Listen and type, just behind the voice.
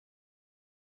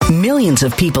Millions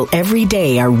of people every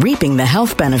day are reaping the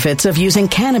health benefits of using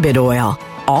cannabis oil,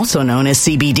 also known as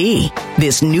CBD.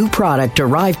 This new product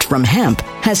derived from hemp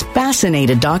has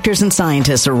fascinated doctors and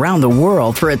scientists around the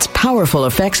world for its powerful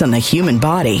effects on the human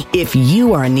body. If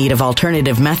you are in need of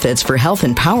alternative methods for health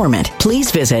empowerment, please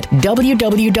visit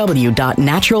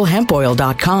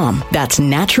www.naturalhempoil.com. That's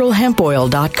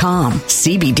naturalhempoil.com.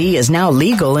 CBD is now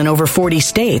legal in over 40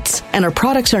 states, and our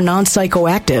products are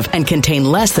non-psychoactive and contain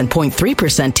less than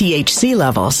 0.3% THC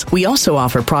levels. We also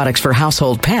offer products for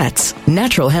household pets.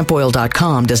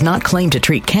 Naturalhempoil.com does not claim to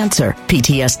treat cancer,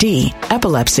 PTSD,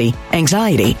 epilepsy,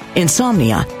 anxiety,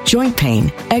 insomnia, joint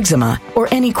pain, eczema, or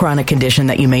any chronic condition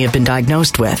that you may have been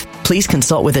diagnosed with. Please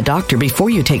consult with a doctor before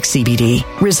you take CBD.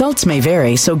 Results may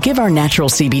vary, so give our natural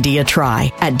CBD a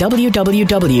try at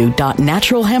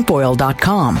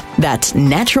www.naturalhempoil.com. That's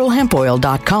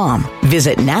naturalhempoil.com.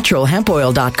 Visit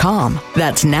naturalhempoil.com.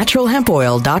 That's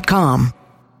naturalhempoil.com.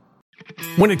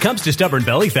 When it comes to stubborn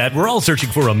belly fat, we're all searching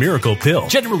for a miracle pill.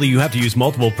 Generally, you have to use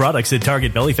multiple products that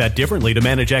target belly fat differently to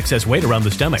manage excess weight around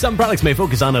the stomach. Some products may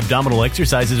focus on abdominal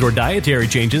exercises or dietary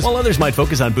changes, while others might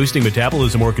focus on boosting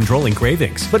metabolism or controlling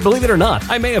cravings. But believe it or not,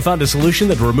 I may have found a solution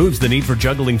that removes the need for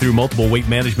juggling through multiple weight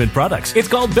management products. It's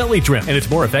called Belly Trim, and it's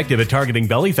more effective at targeting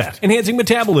belly fat, enhancing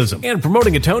metabolism, and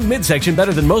promoting a toned midsection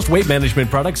better than most weight management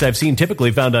products I've seen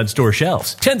typically found on store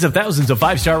shelves. Tens of thousands of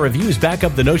 5-star reviews back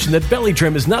up the notion that Belly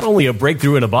Trim is not only a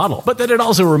breakthrough in a bottle, but that it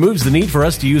also removes the need for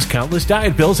us to use countless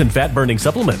diet pills and fat-burning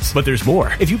supplements. But there's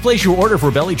more. If you place your order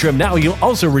for Belly Trim now, you'll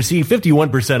also receive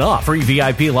 51% off, free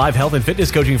VIP live health and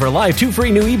fitness coaching for life, 2 free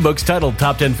new ebooks titled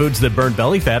Top 10 Foods That Burn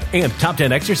Belly Fat and Top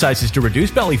 10 Exercises to Reduce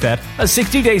Belly Fat, a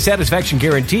 60-day satisfaction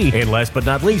guarantee, and last but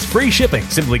not least, free shipping.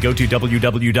 Simply go to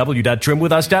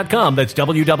www.trimwithus.com. That's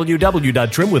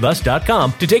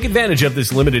www.trimwithus.com to take advantage of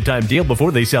this limited time deal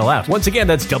before they sell out. Once again,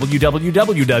 that's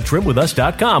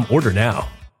www.trimwithus.com. Order now.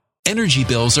 Energy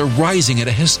bills are rising at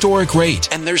a historic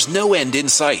rate, and there's no end in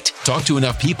sight. Talk to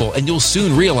enough people, and you'll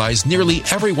soon realize nearly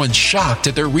everyone's shocked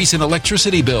at their recent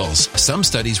electricity bills. Some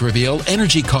studies reveal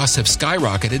energy costs have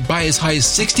skyrocketed by as high as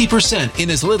 60%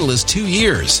 in as little as 2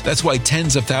 years. That's why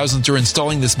tens of thousands are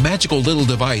installing this magical little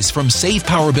device from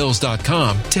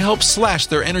SavePowerBills.com to help slash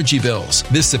their energy bills.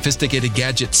 This sophisticated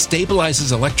gadget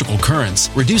stabilizes electrical currents,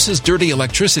 reduces dirty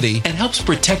electricity, and helps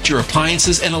protect your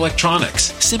appliances and electronics.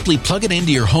 Simply plug it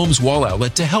into your home's wall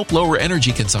outlet to help lower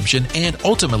energy consumption and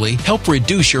ultimately help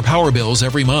reduce your power bills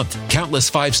every month.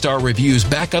 Countless 5-star reviews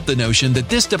back up the notion that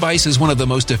this device is one of the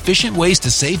most efficient ways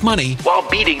to save money while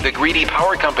beating the greedy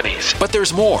power companies. But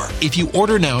there's more. If you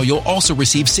order now, you'll also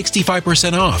receive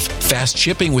 65% off, fast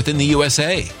shipping within the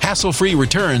USA, hassle-free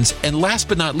returns, and last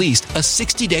but not least, a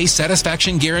 60-day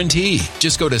satisfaction guarantee.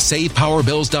 Just go to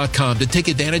SavePowerBills.com to take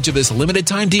advantage of this limited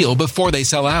time deal before they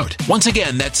sell out. Once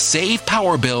again, that's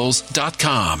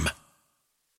SavePowerBills.com.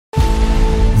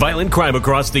 Violent crime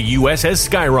across the U.S. has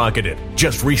skyrocketed.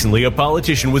 Just recently, a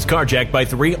politician was carjacked by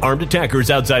 3 armed attackers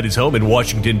outside his home in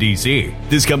Washington, D.C.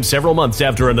 This comes several months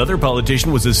after another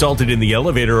politician was assaulted in the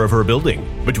elevator of her building.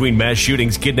 Between mass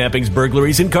shootings, kidnappings,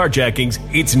 burglaries, and carjackings,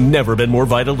 it's never been more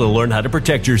vital to learn how to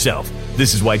protect yourself.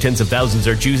 This is why tens of thousands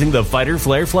are choosing the Fighter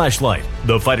Flare flashlight.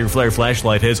 The Fighter Flare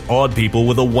flashlight has awed people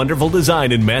with a wonderful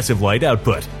design and massive light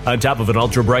output. On top of an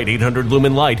ultra-bright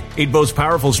 800-lumen light, it boasts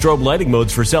powerful strobe lighting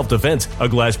modes for self-defense, a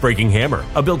glass-breaking hammer,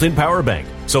 a built-in power bank,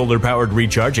 solar-powered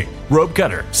recharging, rope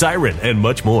cutter, siren, and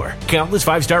much more. Countless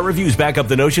 5-star reviews back up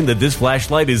the notion that this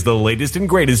flashlight is the latest and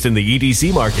greatest in the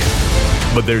EDC market.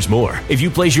 But there's more. If you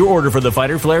place your order for the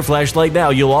Fighter Flare flashlight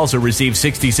now, you'll also receive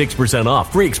 66%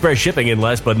 off, free express shipping, and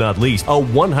last but not least, a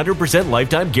 100%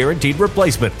 lifetime guaranteed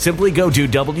replacement. Simply go to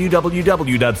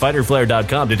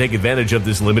www.fighterflare.com to take advantage of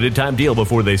this limited time deal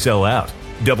before they sell out.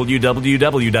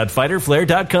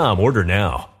 www.fighterflare.com. Order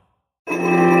now.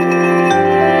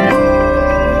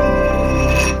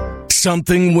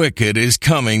 Something wicked is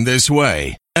coming this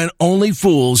way, and only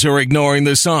fools are ignoring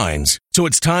the signs. So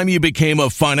it's time you became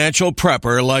a financial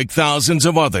prepper like thousands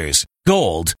of others.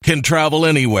 Gold can travel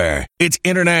anywhere. It's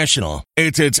international.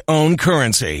 It's its own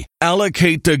currency.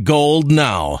 Allocate to gold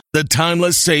now, the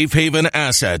timeless safe haven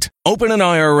asset. Open an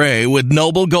IRA with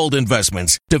Noble Gold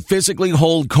Investments to physically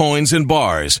hold coins and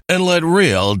bars and let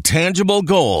real, tangible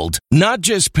gold, not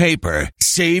just paper,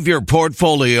 Save your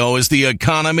portfolio as the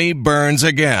economy burns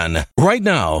again. Right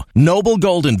now, Noble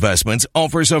Gold Investments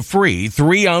offers a free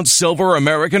 3-ounce silver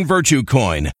American Virtue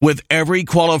coin with every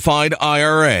qualified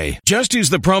IRA. Just use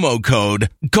the promo code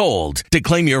GOLD to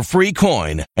claim your free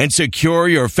coin and secure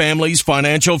your family's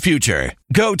financial future.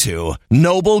 Go to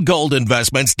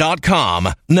noblegoldinvestments.com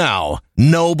now.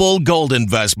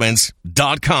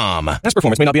 noblegoldinvestments.com. Past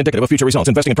performance may not be indicative of future results.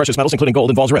 Investing in precious metals, including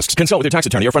gold, involves risks. Consult with your tax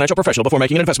attorney or financial professional before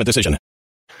making an investment decision.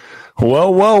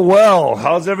 Well.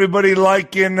 How's everybody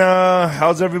liking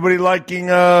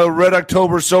Red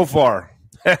October so far?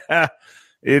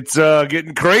 It's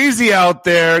getting crazy out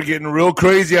there, getting real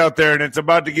crazy out there, and it's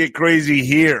about to get crazy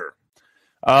here.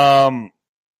 I've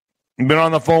been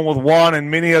on the phone with Juan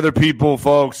and many other people,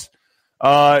 folks.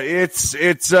 It's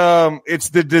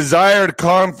the desired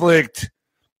conflict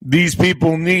these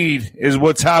people need is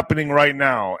what's happening right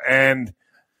now. And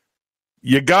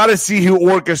you got to see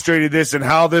who orchestrated this and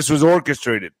how this was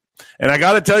orchestrated. And I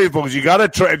got to tell you, folks, you got to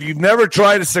try. If you've never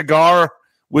tried a cigar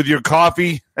with your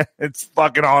coffee, it's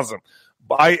fucking awesome.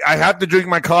 I have to drink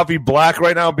my coffee black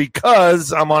right now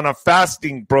because I'm on a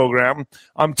fasting program.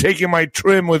 I'm taking my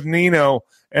trim with Nino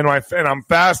and I'm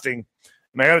fasting.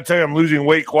 And I got to tell you, I'm losing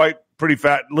weight pretty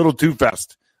fat, a little too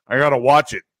fast. I got to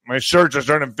watch it. My shirts are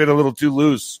starting to fit a little too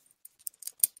loose.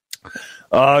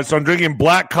 So I'm drinking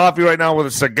black coffee right now with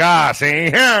a cigar.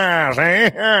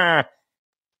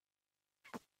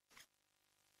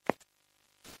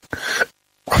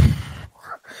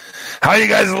 How you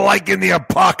guys liking the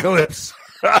apocalypse?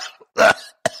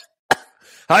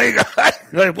 How you guys?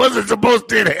 I wasn't supposed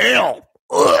to inhale.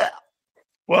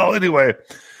 Well, anyway,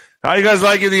 how you guys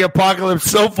liking the apocalypse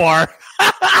so far?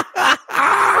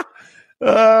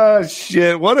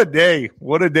 Shit! What a day!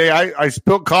 What a day! I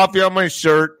spilled coffee on my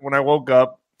shirt when I woke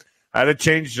up. I had to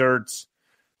change shirts.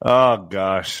 Oh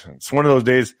gosh, it's one of those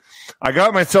days. I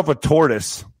got myself a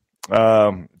tortoise.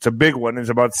 It's a big one. It's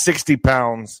about 60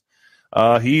 pounds.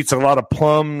 He eats a lot of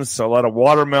plums, a lot of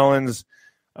watermelons.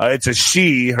 It's a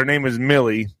she. Her name is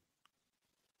Millie.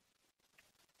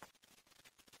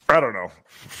 I don't know.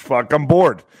 Fuck, I'm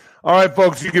bored. All right,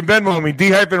 folks, you can Venmo me.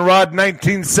 D-Rod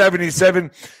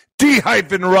 1977.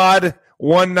 D-Rod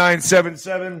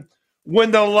 1977.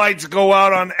 When the lights go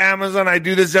out on Amazon, I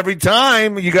do this every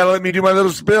time. You got to let me do my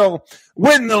little spill.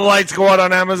 When the lights go out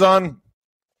on Amazon,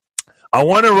 I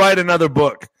want to write another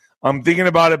book. I'm thinking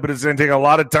about it, but it's going to take a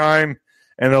lot of time,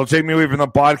 and it'll take me away from the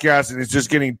podcast, and it's just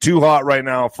getting too hot right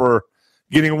now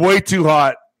getting way too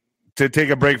hot to take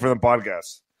a break from the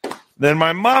podcast. Then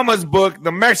my mama's book,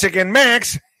 The Mexican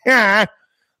Max,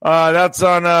 that's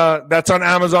on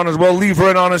Amazon as well. Leave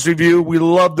her an honest review. We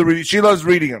love the review. She loves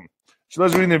reading them. She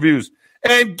loves reading the reviews.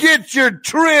 And get your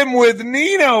trim with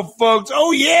Nino, folks.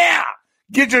 Oh, yeah.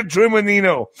 Get your trim with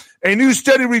Nino. A new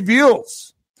study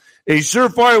reveals a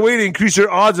surefire way to increase your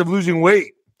odds of losing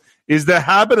weight is the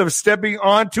habit of stepping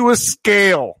onto a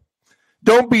scale.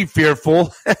 Don't be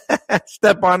fearful.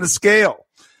 Step on the scale.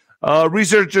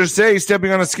 Researchers say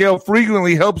stepping on a scale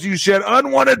frequently helps you shed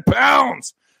unwanted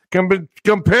pounds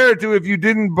compared to if you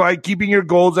didn't, by keeping your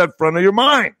goals at front of your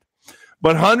mind.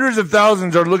 But hundreds of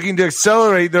thousands are looking to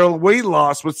accelerate their weight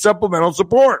loss with supplemental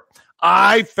support.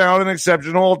 I found an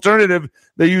exceptional alternative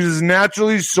that uses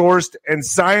naturally sourced and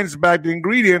science-backed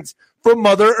ingredients from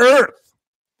Mother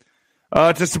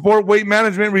Earth to support weight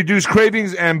management, reduce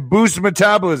cravings, and boost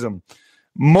metabolism.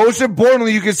 Most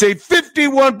importantly, you can save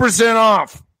 51%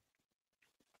 off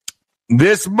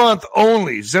this month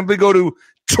only. Simply go to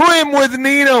Trim with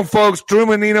Nino, folks. Trim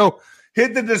with Nino.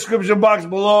 Hit the description box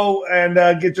below and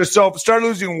start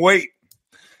losing weight.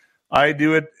 I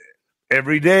do it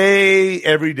every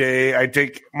day. I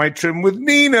take my Trim with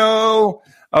Nino.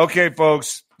 Okay,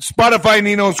 folks. Spotify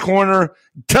Nino's Corner.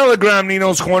 Telegram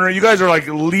Nino's Corner. You guys are like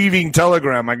leaving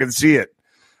Telegram. I can see it.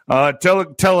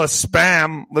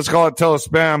 Telespam. Let's call it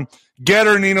Telespam.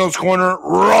 Getter Nino's Corner.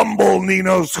 Rumble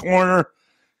Nino's Corner.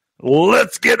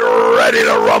 Let's get ready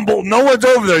to rumble. No one's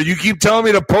over there. You keep telling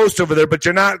me to post over there, but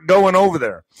you're not going over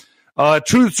there.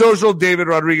 Truth Social, David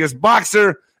Rodriguez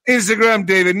Boxer. Instagram,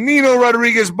 David Nino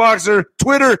Rodriguez Boxer.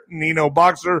 Twitter, Nino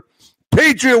Boxer.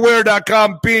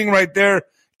 PatriotWear.com, being right there.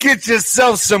 Get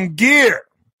yourself some gear.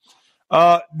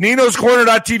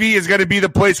 Nino'sCorner.tv is going to be the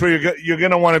place where you're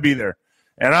going to want to be there.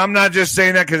 And I'm not just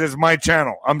saying that because it's my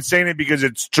channel. I'm saying it because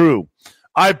it's true.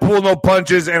 I pull no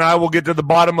punches, and I will get to the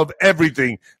bottom of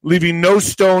everything, leaving no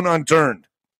stone unturned.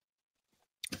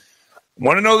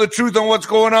 Want to know the truth on what's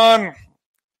going on?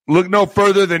 Look no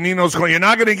further than Nino's Corner. You're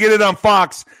not going to get it on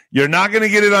Fox. You're not going to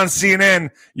get it on CNN.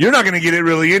 You're not going to get it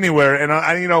really anywhere. And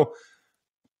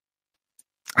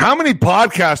How many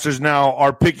podcasters now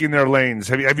are picking their lanes?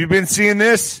 Have you been seeing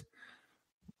this?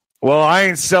 Well, I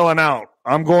ain't selling out.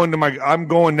 I'm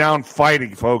going down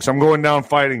fighting, folks. I'm going down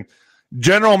fighting.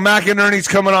 General McInerney's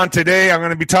coming on today. I'm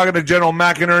going to be talking to General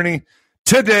McInerney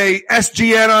today.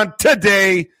 SGN on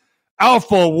today.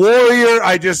 Alpha Warrior.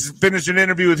 I just finished an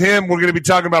interview with him. We're going to be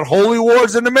talking about holy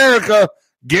wars in America,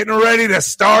 getting ready to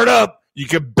start up. You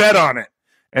can bet on it.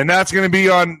 And that's going to be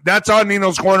on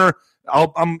Nino's Corner.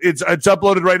 It's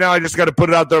uploaded right now. I just got to put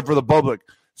it out there for the public.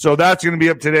 So that's going to be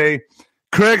up today.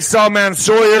 Craig Salman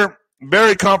Sawyer,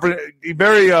 very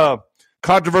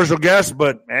controversial guest,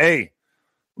 but hey,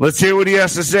 let's hear what he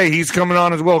has to say. He's coming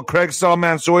on as well. Craig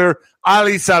Salman Sawyer.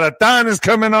 Ali Saratan is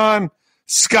coming on.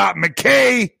 Scott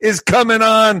McKay is coming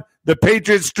on. The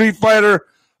Patriot Street Fighter.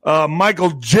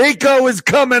 Michael Jaco is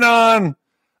coming on.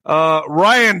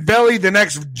 Ryan Belly, the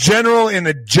next general in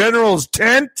the general's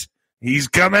tent. He's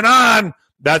coming on.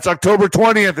 That's October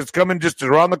 20th. It's coming just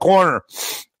around the corner.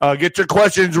 Get your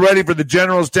questions ready for the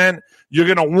general's tent. You're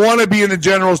going to want to be in the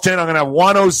general's tent. I'm going to have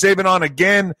Wano Saban on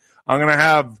again. I'm going to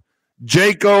have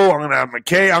Jaco. I'm going to have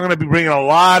McKay. I'm going to be bringing a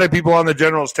lot of people on the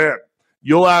general's tent.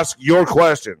 You'll ask your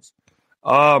questions.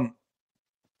 The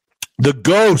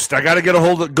Ghost. I got to get a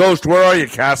hold of Ghost. Where are you,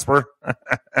 Casper?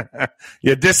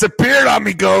 You disappeared on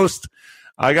me, Ghost.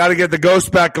 I got to get the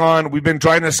Ghost back on. We've been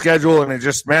trying to schedule, and it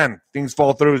just, man, things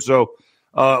fall through. So,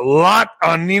 lot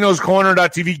on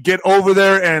ninoscorner.tv. Get over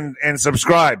there and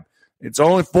subscribe. It's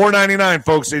only $4.99,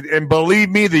 folks. And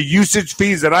believe me, the usage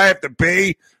fees that I have to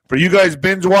pay for you guys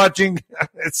binge watching,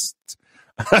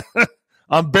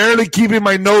 I'm barely keeping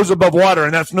my nose above water,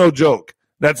 and that's no joke.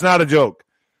 That's not a joke.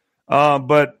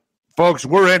 But, folks,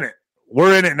 we're in it.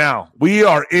 We're in it now. We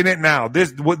are in it now.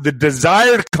 The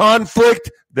desired conflict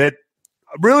that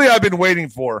really I've been waiting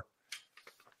for.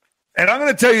 And I'm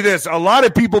going to tell you this. A lot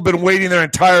of people have been waiting their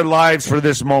entire lives for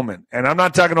this moment. And I'm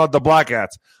not talking about the black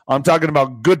hats. I'm talking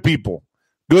about good people.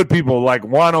 Good people like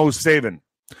Wano Saban.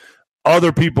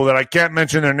 Other people that I can't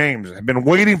mention their names have been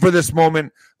waiting for this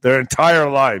moment their entire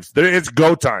lives. It's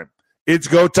go time. It's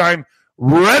go time.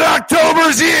 Red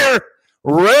October's here.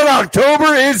 Red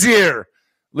October is here.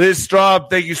 Liz Straub,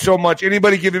 thank you so much.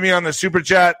 Anybody giving me on the super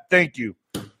chat, thank you.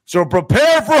 So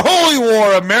prepare for Holy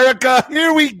War, America.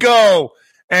 Here we go.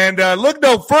 And look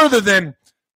no further than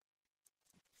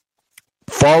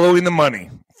following the money.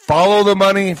 Follow the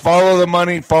money, follow the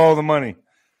money, follow the money.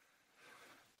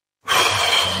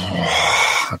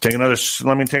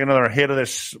 Let me take another hit of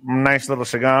this nice little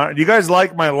cigar. Do you guys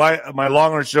like my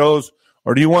longer shows,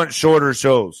 or do you want shorter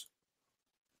shows?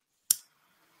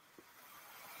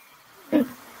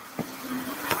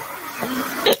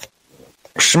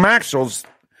 Schmaxel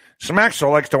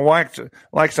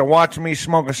likes to watch me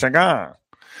smoke a cigar.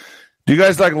 Do you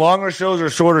guys like longer shows or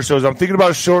shorter shows? I'm thinking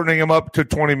about shortening them up to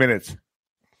 20 minutes.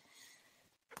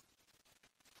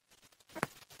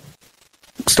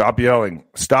 Stop yelling.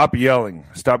 Stop yelling.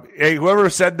 Stop. Hey, whoever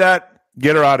said that,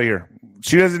 get her out of here.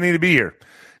 She doesn't need to be here.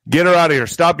 Get her out of here.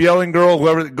 Stop yelling, girl.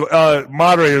 Whoever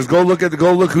moderators, go look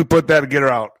who put that and get her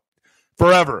out.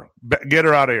 Forever. Get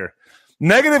her out of here.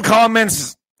 Negative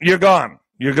comments, you're gone.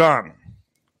 You're gone.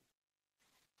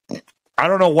 I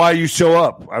don't know why you show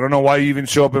up. I don't know why you even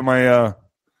show up in my all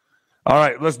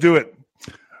right, let's do it.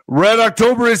 Red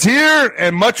October is here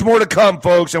and much more to come,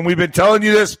 folks. And we've been telling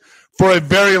you this for a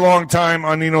very long time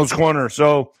on Nino's Corner.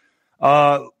 So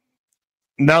now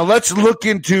let's look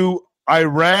into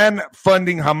Iran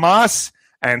funding Hamas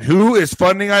and who is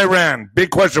funding Iran. Big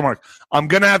question mark. I'm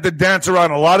going to have to dance around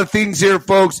a lot of things here,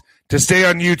 folks, to stay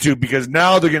on YouTube because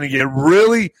now they're going to get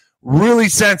really, really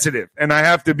sensitive. And I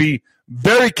have to be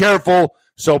very careful.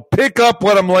 So pick up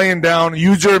what I'm laying down.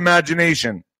 Use your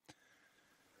imagination.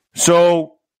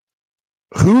 So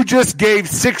who just gave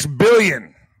 $6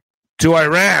 billion to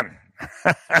Iran?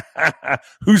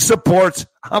 Who supports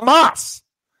Hamas?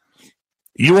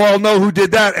 You all know who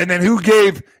did that. And then who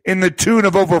gave in the tune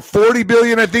of over $40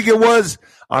 billion, I think it was.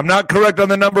 I'm not correct on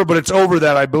the number, but it's over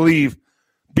that, I believe.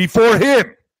 Before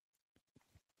him,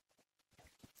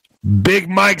 Big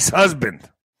Mike's husband.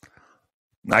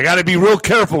 I got to be real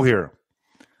careful here.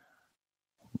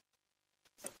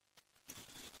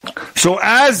 So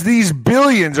as these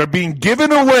billions are being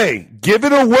given away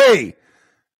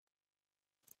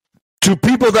to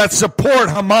people that support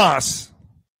Hamas,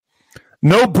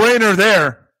 no brainer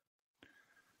there.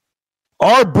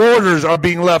 Our borders are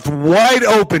being left wide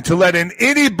open to let in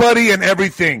anybody and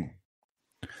everything.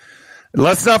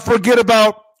 Let's not forget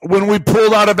about when we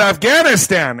pulled out of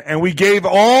Afghanistan and we gave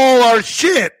all our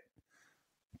shit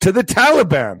to the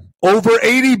Taliban. Over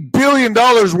 $80 billion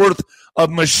worth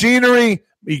of machinery,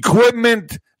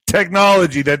 equipment,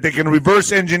 technology that they can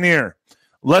reverse engineer.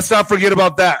 Let's not forget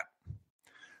about that.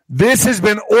 This has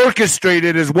been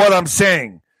orchestrated is what I'm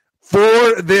saying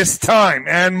for this time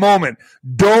and moment.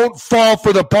 Don't fall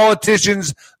for the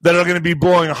politicians that are going to be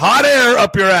blowing hot air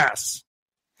up your ass.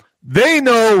 They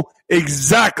know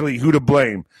exactly who to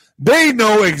blame. They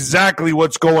know exactly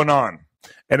what's going on.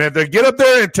 And if they get up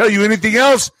there and tell you anything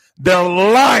else, they're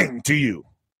lying to you.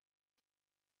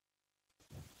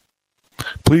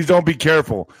 Please don't be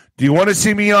careful. Do you want to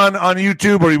see me on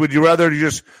YouTube, or would you rather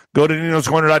just go to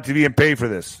Nino'sCorner.tv and pay for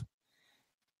this?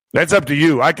 That's up to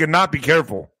you. I cannot be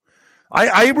careful.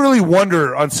 I really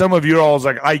wonder on some of your all's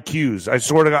like IQs. I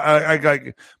sort of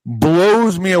I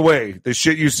blows me away the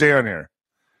shit you say on here.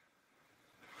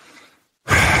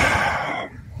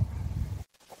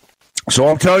 So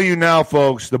I'll tell you now,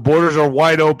 folks, the borders are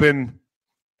wide open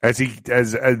as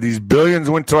these billions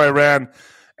went to Iran,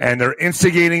 and they're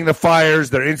instigating the fires,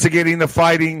 they're instigating the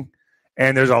fighting,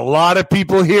 and there's a lot of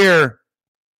people here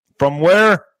from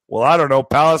where? Well, I don't know,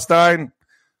 Palestine.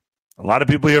 A lot of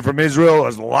people here from Israel.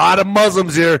 There's a lot of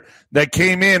Muslims here that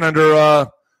came in under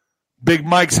Big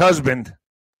Mike's husband.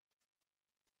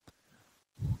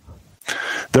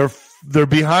 They're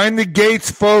behind the gates,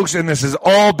 folks, and this has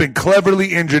all been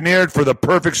cleverly engineered for the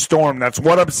perfect storm. That's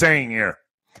what I'm saying here.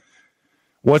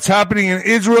 What's happening in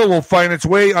Israel will find its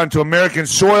way onto American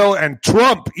soil, and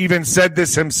Trump even said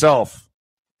this himself.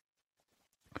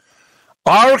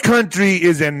 Our country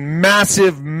is in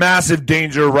massive, massive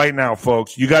danger right now,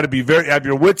 folks. You got to be have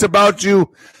your wits about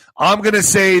you. I'm going to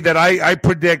say that I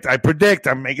predict,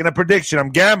 I'm making a prediction. I'm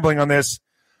gambling on this.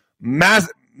 Mass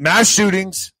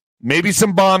shootings, maybe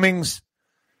some bombings.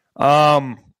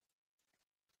 Laura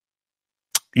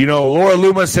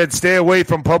Loomer said stay away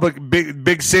from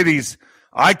big cities.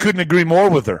 I couldn't agree more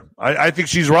with her. I think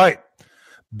she's right.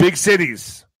 Big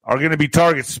cities are going to be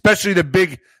targets, especially the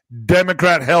big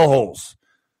Democrat hellholes,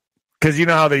 because you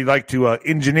know how they like to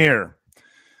engineer.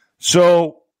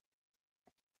 So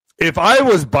if I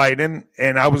was Biden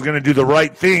and I was going to do the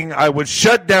right thing, I would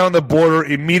shut down the border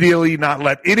immediately, not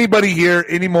let anybody here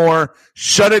anymore,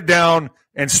 shut it down,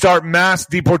 and start mass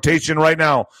deportation right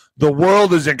now. The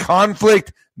world is in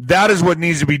conflict. That is what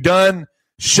needs to be done.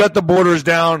 Shut the borders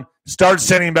down. Start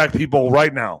sending back people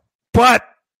right now. But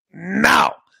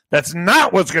no, that's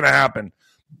not what's going to happen.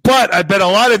 But I bet a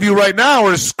lot of you right now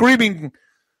are screaming,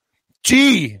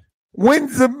 gee,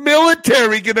 when's the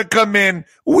military going to come in?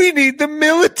 We need the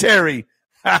military.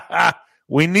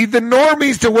 We need the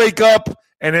normies to wake up,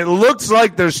 and it looks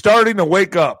like they're starting to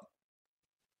wake up.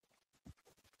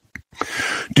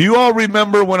 Do you all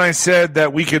remember when I said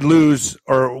that we could lose,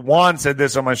 or Juan said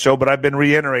this on my show, but I've been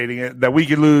reiterating it, that we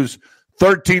could lose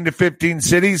 13 to 15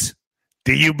 cities?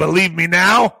 Do you believe me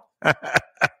now?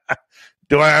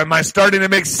 Am I starting to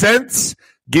make sense?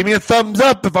 Give me a thumbs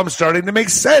up if I'm starting to make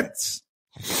sense.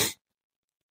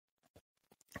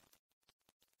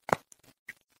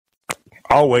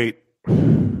 I'll wait.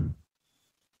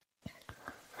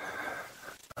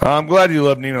 I'm glad you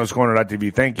love Nino's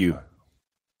Corner.tv. Thank you.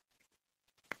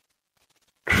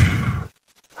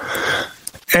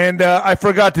 And I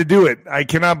forgot to do it. I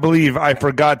cannot believe I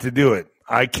forgot to do it.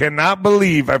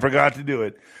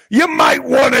 You might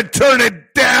want to turn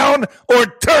it down or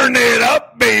turn it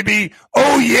up, baby.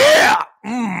 Oh, yeah.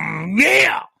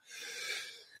 Yeah.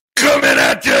 Coming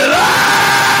at you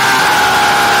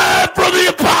live from the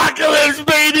apocalypse,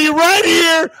 baby, right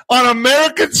here on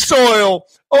American soil.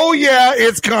 Oh, yeah,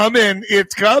 it's coming.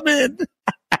 It's coming.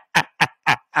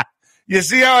 You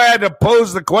see how I had to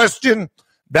pose the question?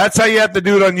 That's how you have to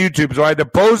do it on YouTube. So I had to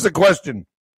pose the question.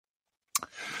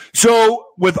 So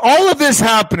with all of this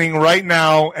happening right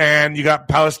now, and you got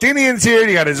Palestinians here,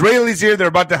 you got Israelis here, they're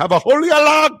about to have a Holy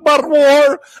Allah Akbar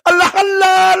war.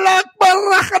 Allah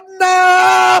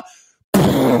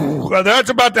Akbar. That's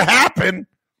about to happen.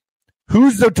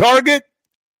 Who's the target?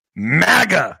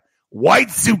 MAGA, white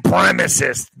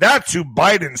supremacist. That's who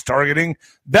Biden's targeting.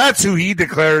 That's who he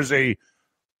declares a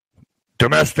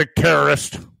domestic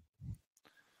terrorist.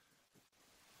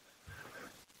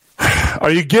 Are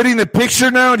you getting the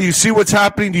picture now? Do you see what's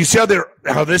happening? Do you see how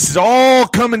this is all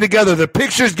coming together? The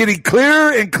picture's getting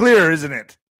clearer and clearer, isn't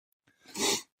it?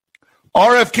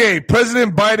 RFK,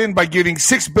 President Biden, by giving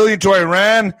 $6 billion to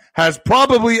Iran, has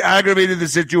probably aggravated the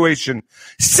situation.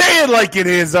 Say it like it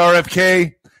is,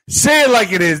 RFK. Say it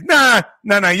like it is. Nah,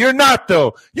 you're not,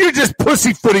 though. You're just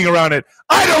pussyfooting around it.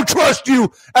 I don't trust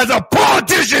you as a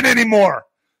politician anymore.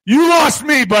 You lost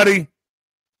me, buddy.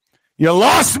 You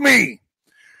lost me.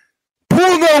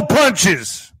 Pull no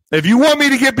punches. If you want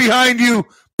me to get behind you,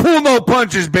 pull no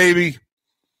punches, baby.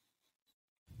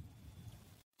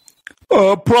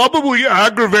 Probably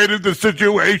aggravated the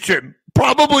situation.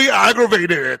 Probably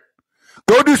aggravated it.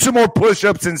 Go do some more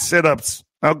push-ups and sit-ups,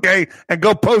 okay? And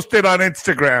go post it on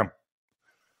Instagram.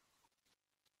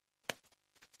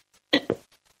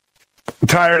 I'm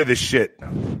tired of this shit.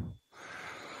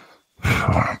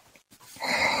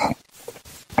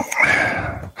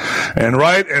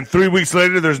 And 3 weeks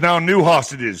later, there's now new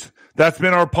hostages. That's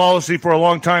been our policy for a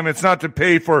long time. It's not to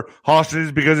pay for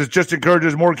hostages because it just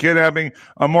encourages more kidnapping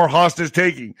and more hostage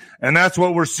taking. And that's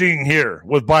what we're seeing here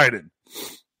with Biden.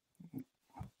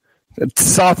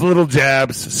 Soft little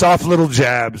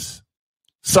jabs.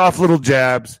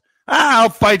 I'll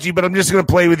fight you, but I'm just going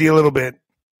to play with you a little bit.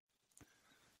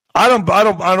 I don't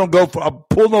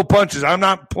pull no punches.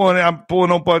 I'm pulling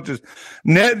no punches.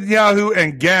 Netanyahu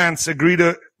and Gantz agree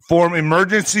to form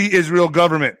emergency Israel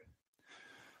government.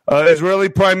 Israeli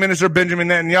Prime Minister Benjamin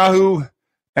Netanyahu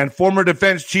and former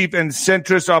defense chief and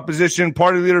centrist opposition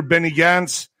party leader Benny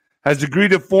Gantz has agreed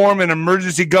to form an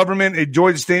emergency government, a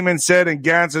joint statement said, and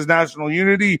Gantz's National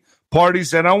Unity Party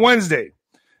said on Wednesday.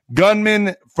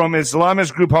 Gunmen from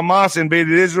Islamist group Hamas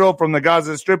invaded Israel from the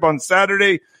Gaza Strip on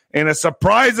Saturday in a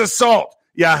surprise assault.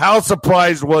 Yeah, how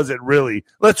surprised was it really?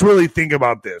 Let's really think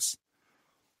about this.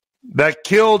 That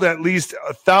killed at least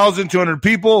 1,200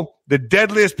 people, the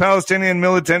deadliest Palestinian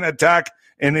militant attack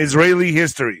in Israeli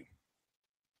history.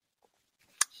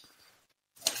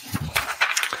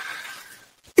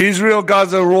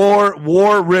 Israel-Gaza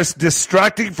war risks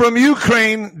distracting from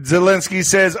Ukraine, Zelensky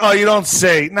says. Oh, you don't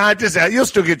say. Nah, you'll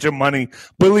still get your money.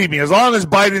 Believe me, as long as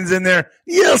Biden's in there,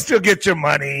 you'll still get your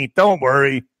money. Don't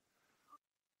worry.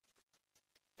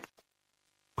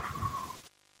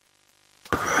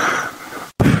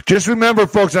 Just remember,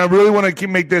 folks, I really want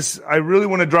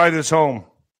to drive this home.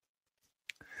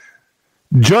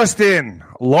 Just in,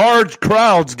 large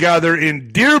crowds gather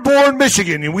in Dearborn,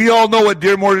 Michigan. And we all know what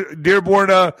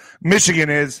Dearborn, Michigan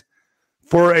is,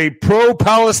 for a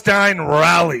pro-Palestine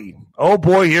rally. Oh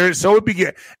boy, so it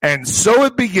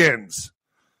begins.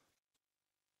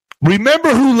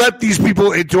 Remember who let these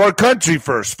people into our country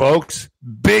first, folks?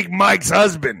 Big Mike's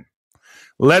husband.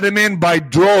 Let him in by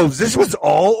droves. This was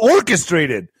all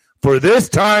orchestrated for this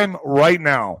time right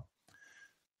now.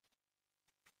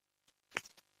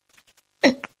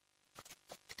 You're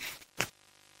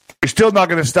still not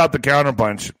going to stop the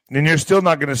counterpunch, and you're still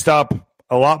not going to stop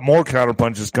a lot more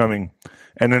counterpunches coming,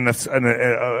 and an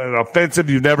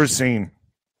offensive you've never seen.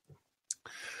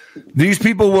 These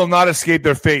people will not escape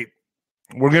their fate.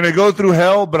 We're going to go through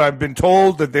hell, but I've been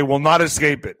told that they will not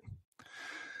escape it.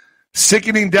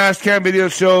 Sickening dash cam video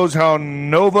shows how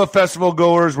Nova festival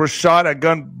goers were shot at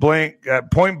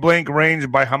point blank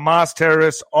range by Hamas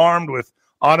terrorists armed with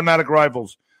automatic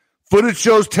rifles. Footage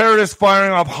shows terrorists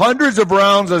firing off hundreds of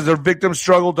rounds as their victims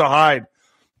struggle to hide.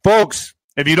 Folks,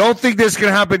 if you don't think this can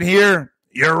happen here,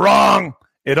 you're wrong.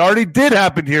 It already did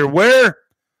happen here. Where?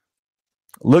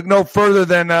 Look no further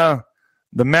than the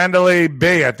Mandalay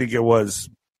Bay, I think it was.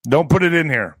 Don't put it in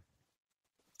here.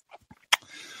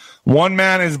 One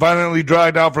man is violently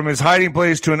dragged out from his hiding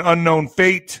place to an unknown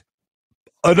fate.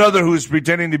 Another, who is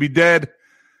pretending to be dead,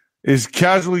 is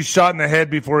casually shot in the head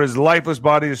before his lifeless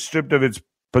body is stripped of its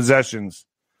possessions.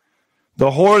 The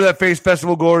horror that faced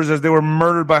festival goers as they were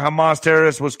murdered by Hamas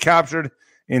terrorists was captured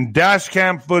in dash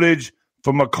cam footage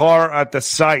from a car at the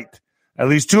site. At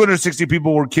least 260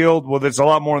 people were killed. Well, it's a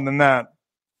lot more than that.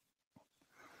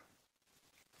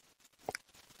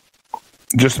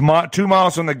 Just 2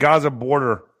 miles from the Gaza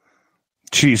border.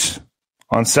 Jeez,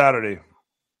 on Saturday.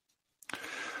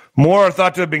 More are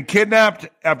thought to have been kidnapped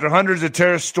after hundreds of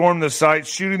terrorists stormed the site,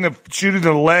 shooting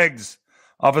the legs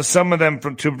off of some of them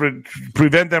to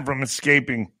prevent them from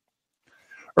escaping.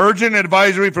 Urgent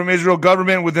advisory from Israel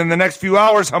government: within the next few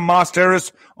hours, Hamas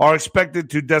terrorists are expected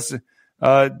to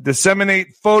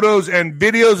disseminate photos and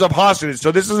videos of hostages.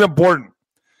 So this is important.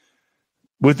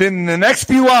 Within the next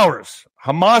few hours,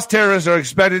 Hamas terrorists are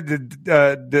expected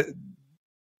to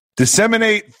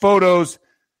disseminate photos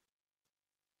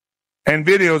and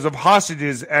videos of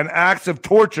hostages and acts of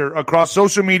torture across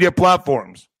social media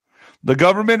platforms. The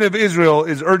government of Israel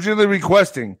is urgently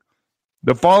requesting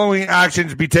the following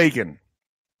actions be taken.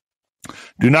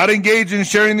 Do not engage in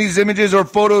sharing these images or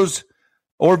photos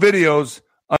or videos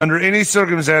under any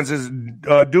circumstances.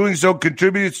 Doing so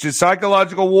contributes to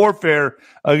psychological warfare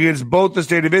against both the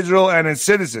state of Israel and its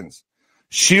citizens.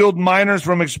 Shield minors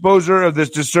from exposure of this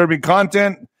disturbing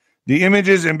content. The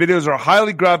images and videos are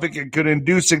highly graphic and could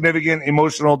induce significant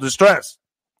emotional distress.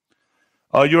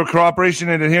 Your cooperation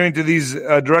in adhering to these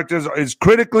directives is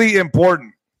critically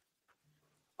important.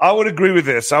 I would agree with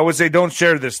this. I would say don't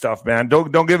share this stuff, man.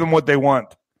 Don't give them what they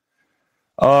want.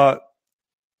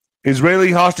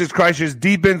 Israeli hostage crisis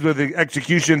deepens with the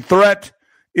execution threat.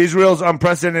 Israel's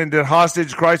unprecedented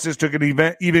hostage crisis took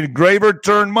an even graver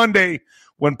turn Monday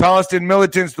when Palestinian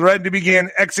militants threatened to begin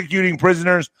executing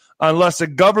prisoners unless the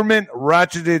government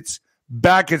ratchets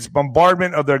back its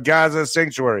bombardment of their Gaza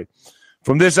sanctuary.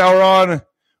 From this hour on,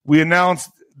 we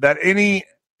announced that any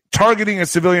targeting of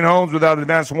civilian homes without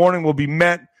advance warning will be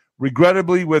met,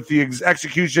 regrettably, with the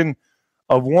execution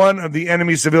of one of the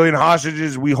enemy civilian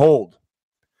hostages we hold.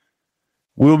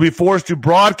 We will be forced to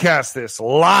broadcast this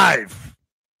live.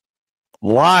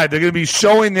 They're going to be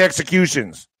showing the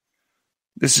executions.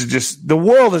 This is just, the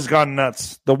world has gone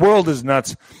nuts. The world is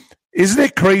nuts. Isn't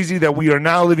it crazy that we are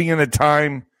now living in a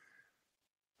time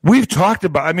we've talked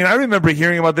about? I mean, I remember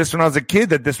hearing about this when I was a kid,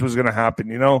 that this was going to happen,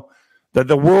 that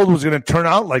the world was going to turn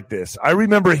out like this. I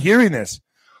remember hearing this.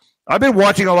 I've been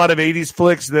watching a lot of 80s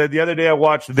flicks. The other day I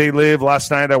watched They Live.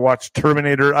 Last night I watched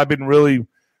Terminator. I've been really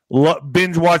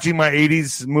binge watching my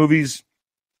 80s movies.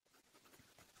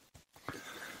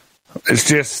 It's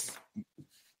just,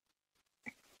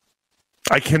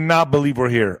 I cannot believe we're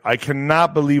here. I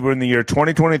cannot believe we're in the year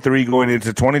 2023 going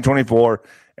into 2024,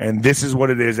 and this is what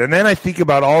it is. And then I think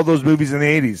about all those movies in the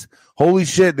 80s. Holy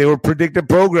shit, they were predictive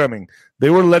programming. They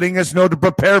were letting us know to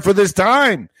prepare for this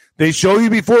time. They show you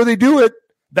before they do it.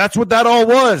 That's what that all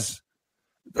was.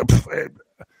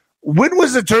 When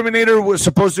was the Terminator was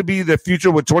supposed to be the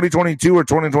future, with 2022 or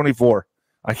 2024?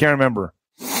 I can't remember.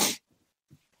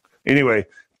 Anyway,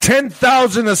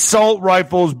 10,000 assault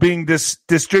rifles being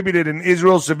distributed in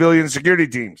Israel's civilian security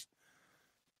teams.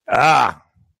 Now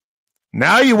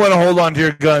you want to hold on to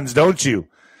your guns, don't you?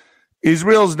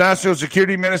 Israel's national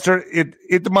security minister,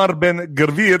 Itamar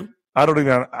Ben-Gvir, I don't even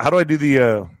know, how do I do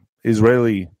the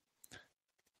Israeli?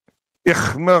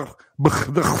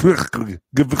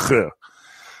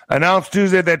 Announced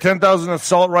Tuesday that 10,000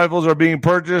 assault rifles are being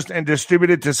purchased and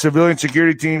distributed to civilian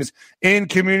security teams in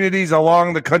communities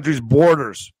along the country's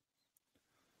borders.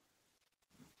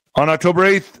 On October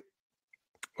 8th,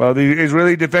 the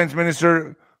Israeli defense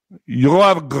minister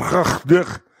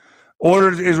Yoav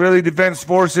orders Israeli Defense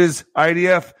Forces,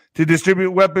 IDF, to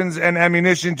distribute weapons and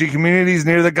ammunition to communities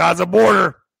near the Gaza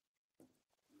border.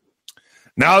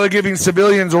 Now they're giving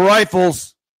civilians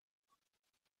rifles.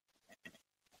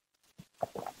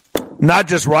 Not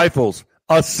just rifles,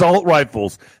 assault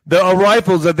rifles. There are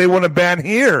rifles that they want to ban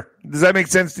here. Does that make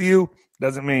sense to you?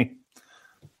 Doesn't me.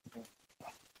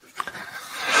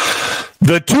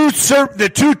 The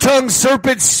two-tongued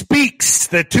serpent speaks.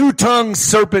 The two-tongued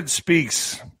serpent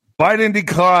speaks. Biden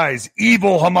decries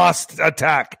evil Hamas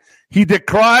attack. He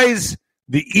decries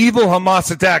the evil Hamas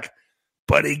attack,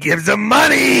 but he gives them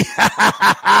money.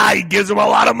 He gives them a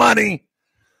lot of money.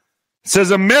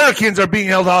 Says Americans are being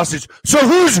held hostage. So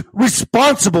who's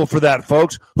responsible for that,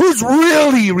 folks? Who's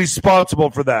really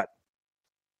responsible for that?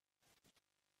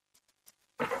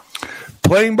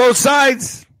 Playing both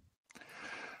sides.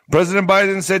 President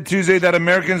Biden said Tuesday that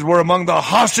Americans were among the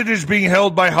hostages being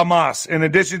held by Hamas, in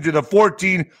addition to the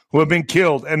 14 who have been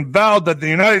killed, and vowed that the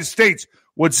United States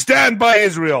would stand by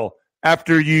Israel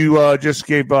after you just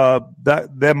gave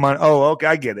them money. Oh, okay,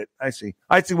 I get it. I see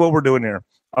what we're doing here.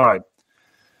 All right.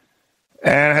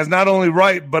 And has not only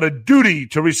right, but a duty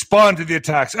to respond to the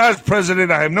attacks. As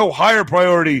president, I have no higher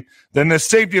priority than the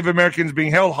safety of Americans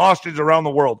being held hostage around the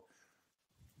world.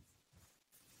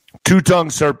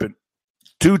 Two-tongued serpent.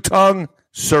 Two-tongued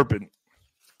serpent.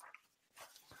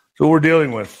 That's what we're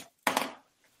dealing with.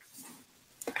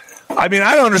 I mean,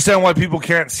 I don't understand why people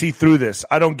can't see through this.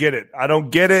 I don't get it. I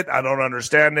don't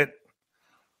understand it.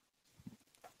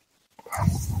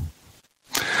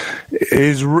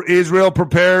 Israel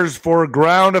prepares for a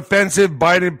ground offensive.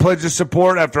 Biden pledges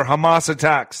support after Hamas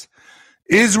attacks.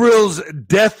 Israel's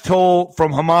death toll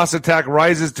from Hamas attack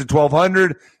rises to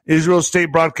 1,200. Israel's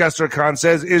state broadcaster Khan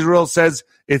says Israel says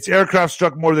its aircraft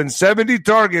struck more than 70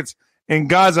 targets in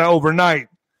Gaza overnight.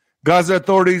 Gaza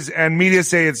authorities and media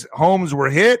say its homes were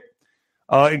hit,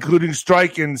 including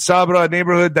strike in Sabra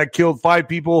neighborhood that killed 5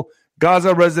 people.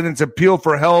 Gaza residents appeal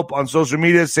for help on social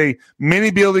media, say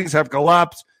many buildings have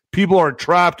collapsed. People are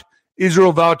trapped.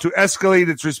 Israel vowed to escalate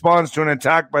its response to an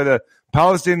attack by the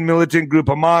Palestinian militant group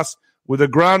Hamas with a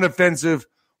ground offensive,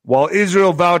 while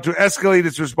Israel vowed to escalate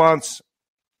its response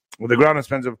with a ground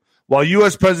offensive, while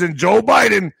U.S. President Joe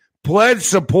Biden pledged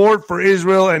support for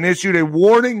Israel and issued a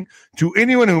warning to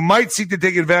anyone who might seek to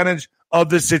take advantage of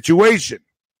the situation.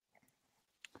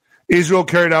 Israel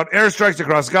carried out airstrikes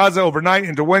across Gaza overnight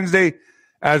into Wednesday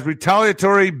as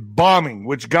retaliatory bombing,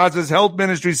 which Gaza's health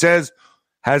ministry says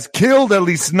has killed at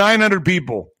least 900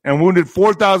 people and wounded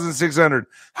 4,600.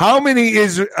 How many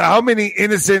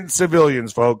innocent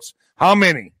civilians, folks? How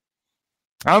many?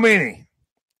 How many?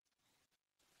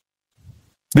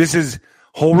 This is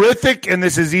horrific and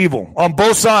this is evil on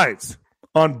both sides.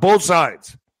 On both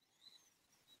sides.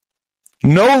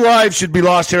 No lives should be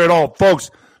lost here at all.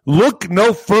 Folks, look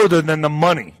no further than the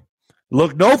money.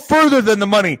 Look no further than the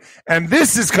money. And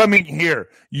this is coming here.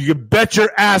 You can bet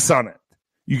your ass on it.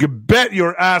 You can bet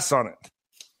your ass on it.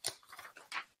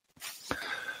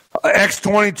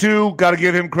 X22, got to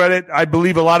give him credit. I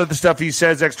believe a lot of the stuff he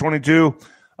says, X22.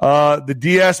 The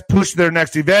DS pushed their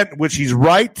next event, which he's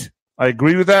right. I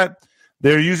agree with that.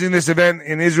 They're using this event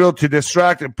in Israel to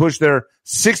distract and push their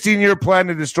 16-year plan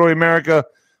to destroy America.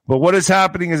 But what is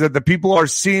happening is that the people are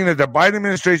seeing that the Biden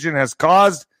administration has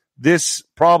caused this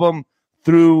problem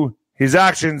through his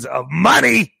actions of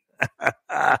money,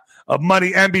 and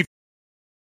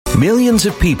Millions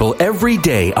of people every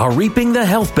day are reaping the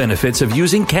health benefits of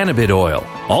using cannabis oil,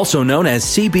 also known as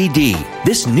CBD.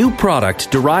 This new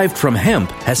product derived from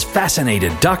hemp has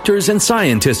fascinated doctors and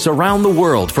scientists around the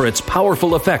world for its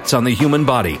powerful effects on the human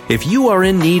body. If you are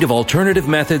in need of alternative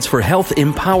methods for health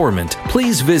empowerment,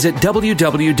 please visit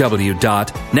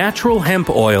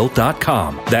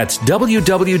www.naturalhempoil.com. That's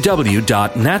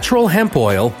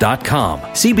www.naturalhempoil.com.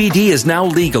 CBD is now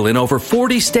legal in over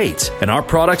 40 states, and our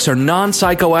products are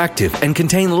non-psychoactive and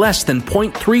contain less than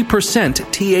 0.3%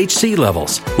 THC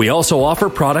levels. We also offer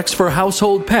products for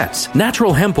household pets.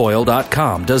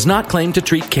 NaturalHempOil.com does not claim to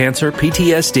treat cancer,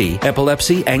 PTSD,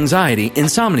 epilepsy, anxiety,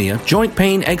 insomnia, joint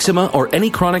pain, eczema, or any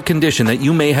chronic condition that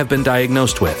you may have been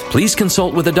diagnosed with. Please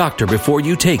consult with a doctor before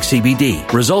you take CBD.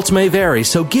 Results may vary,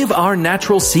 so give our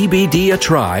natural CBD a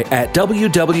try at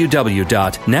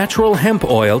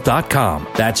www.naturalhempoil.com.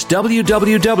 That's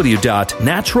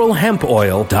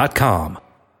www.naturalhempoil.com.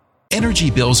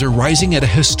 Energy bills are rising at a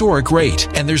historic rate,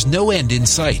 and there's no end in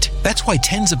sight. That's why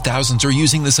tens of thousands are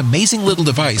using this amazing little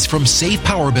device from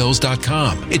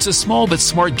SavePowerBills.com. It's a small but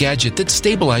smart gadget that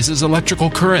stabilizes electrical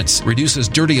currents, reduces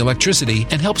dirty electricity,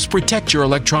 and helps protect your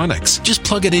electronics. Just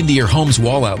plug it into your home's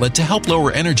wall outlet to help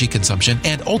lower energy consumption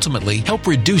and ultimately help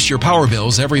reduce your power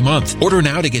bills every month. Order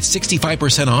now to get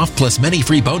 65% off plus many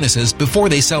free bonuses before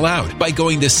they sell out by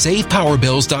going to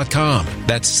SavePowerBills.com.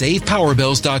 That's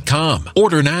SavePowerBills.com.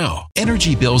 Order now.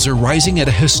 Energy bills are rising at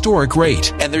a historic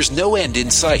rate, and there's no end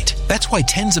in sight. That's why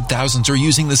tens of thousands are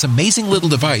using this amazing little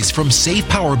device from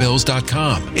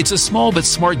SavePowerBills.com. It's a small but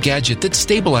smart gadget that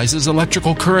stabilizes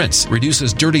electrical currents,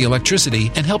 reduces dirty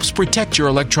electricity, and helps protect your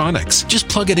electronics. Just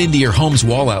plug it into your home's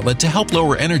wall outlet to help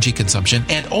lower energy consumption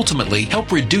and ultimately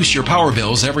help reduce your power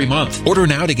bills every month. Order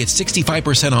now to get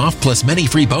 65% off plus many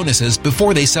free bonuses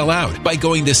before they sell out by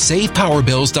going to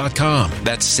SavePowerBills.com.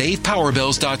 That's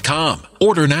SavePowerBills.com.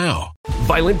 Order now.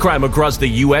 Violent crime across the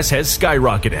U.S. has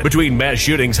skyrocketed. Between mass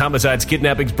shootings, homicides,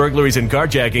 kidnappings, burglaries, and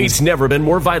carjackings, it's never been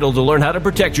more vital to learn how to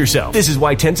protect yourself. This is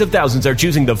why tens of thousands are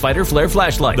choosing the Fighter Flare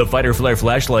flashlight. The Fighter Flare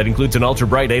flashlight includes an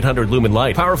ultra-bright 800 lumen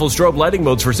light, powerful strobe lighting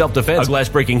modes for self-defense, a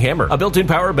glass-breaking hammer, a built-in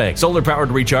power bank, solar-powered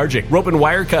recharging, rope and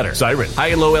wire cutter, siren, high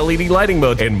and low LED lighting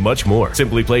mode, and much more.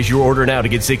 Simply place your order now to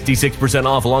get 66%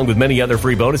 off along with many other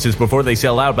free bonuses before they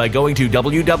sell out by going to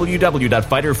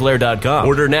www.fighterflare.com.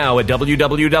 Order now at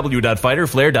www.fighterflare.com.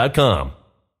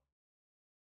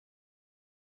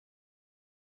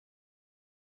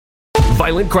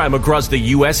 Violent crime across the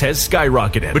U.S. has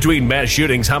skyrocketed. Between mass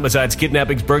shootings, homicides,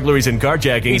 kidnappings, burglaries, and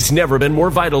carjackings, it's never been more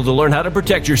vital to learn how to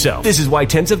protect yourself. This is why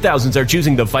tens of thousands are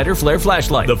choosing the Fighter Flare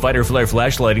flashlight. The Fighter Flare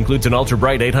flashlight includes an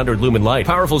ultra-bright 800 lumen light,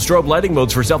 powerful strobe lighting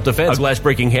modes for self-defense, a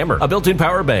glass-breaking hammer, a built-in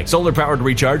power bank, solar-powered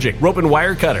recharging, rope and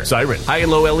wire cutter, siren, high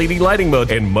and low LED lighting mode,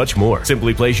 and much more.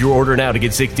 Simply place your order now to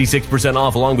get 66%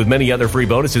 off along with many other free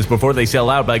bonuses before they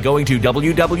sell out by going to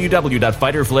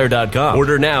www.fighterflare.com.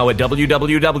 Order now at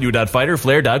www.fighterflare.com.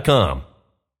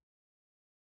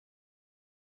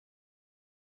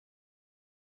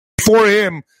 For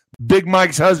him, Big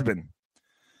Mike's husband.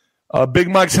 Big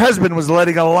Mike's husband was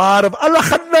letting a lot of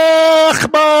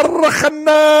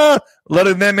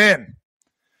letting them in.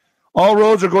 All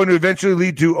roads are going to eventually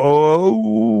lead to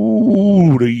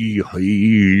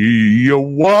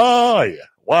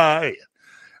why?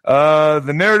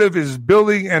 The narrative is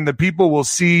building, and the people will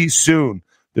see soon.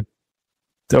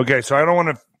 Okay, so I don't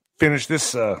want to finish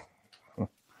this.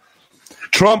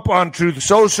 Trump on Truth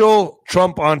Social.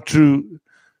 Trump on Truth.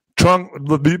 Trump. All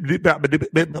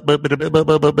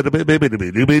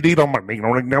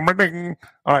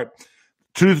right.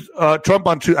 Truth. Trump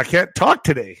on Truth. I can't talk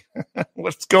today.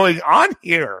 What's going on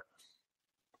here?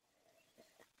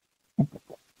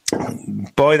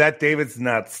 Boy, that David's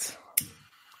nuts.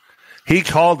 He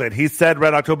called it. He said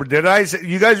Red October. Did I?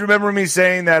 You guys remember me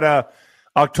saying that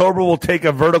October will take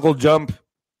a vertical jump?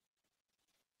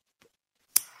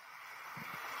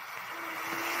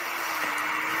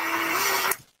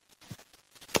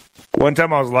 One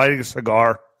time I was lighting a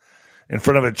cigar in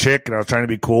front of a chick, and I was trying to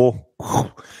be cool.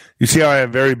 You see how I have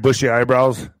very bushy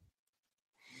eyebrows?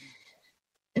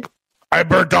 I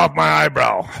burnt off my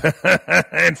eyebrow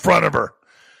in front of her.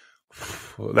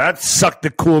 That sucked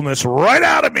the coolness right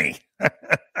out of me.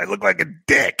 I look like a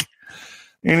dick.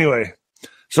 Anyway,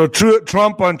 so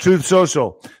Trump on Truth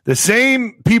Social. The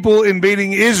same people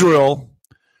invading Israel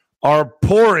are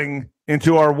pouring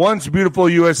into our once beautiful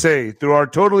USA through our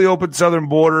totally open southern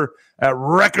border at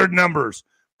record numbers.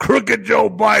 Crooked Joe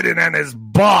Biden and his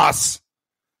boss,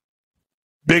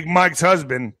 Big Mike's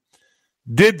husband,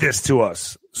 did this to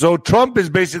us. So Trump is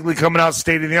basically coming out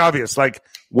stating the obvious, like,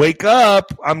 wake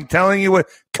up. I'm telling you what,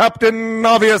 Captain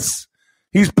Obvious.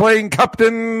 He's playing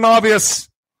Captain Obvious.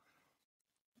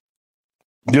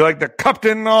 Do you like the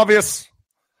Captain Obvious?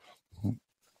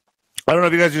 I don't know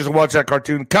if you guys used to watch that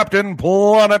cartoon, Captain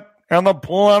Planet and the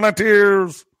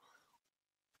Planeteers.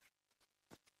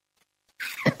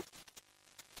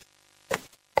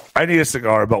 I need a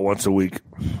cigar about once a week.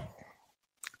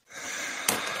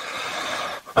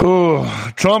 Ooh,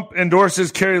 Trump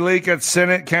endorses Kari Lake at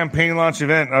Senate campaign launch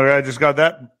event. Okay, I just got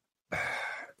that.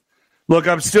 Look,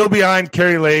 I'm still behind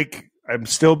Kari Lake. Laura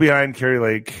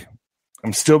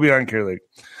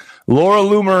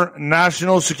Loomer,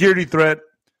 national security threat.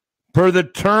 Per the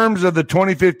terms of the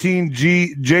 2015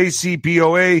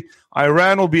 JCPOA,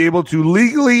 Iran will be able to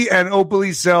legally and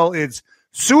openly sell its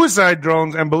suicide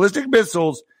drones and ballistic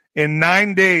missiles in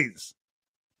 9 days.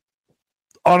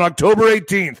 On October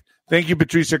 18th, thank you,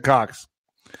 Patricia Cox.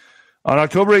 On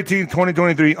October 18th,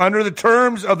 2023, under the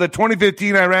terms of the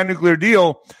 2015 Iran nuclear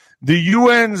deal, the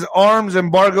UN's arms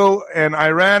embargo and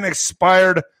Iran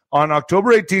expired on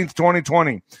October 18th,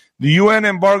 2020. The UN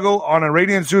embargo on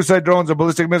Iranian suicide drones and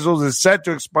ballistic missiles is set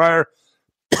to expire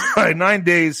in 9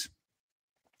 days.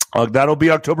 That'll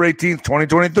be October 18th,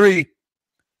 2023.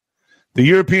 The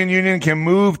European Union can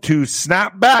move to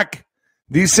snap back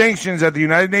these sanctions at the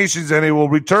United Nations, and they will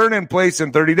return in place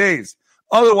in 30 days.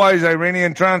 Otherwise,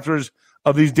 Iranian transfers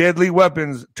of these deadly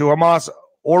weapons to Hamas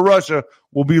or Russia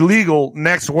will be legal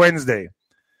next Wednesday.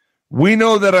 We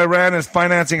know that Iran is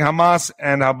financing Hamas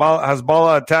and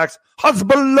Hezbollah attacks.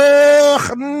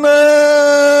 Hezbollah!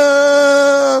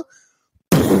 No!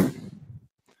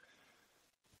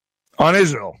 On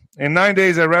Israel. In 9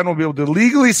 days, Iran will be able to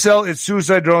legally sell its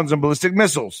suicide drones and ballistic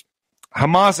missiles.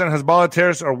 Hamas and Hezbollah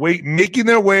terrorists are making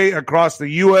their way across the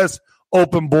U.S.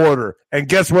 open border. And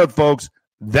guess what, folks?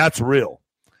 That's real.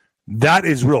 That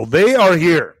is real. They are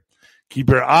here. Keep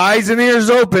your eyes and ears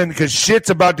open because shit's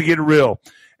about to get real.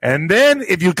 And then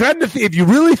if you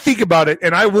really think about it,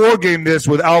 and I war game this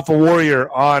with Alpha Warrior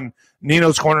on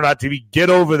Nino's Corner.tv,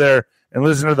 get over there and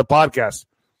listen to the podcast.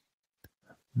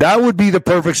 That would be the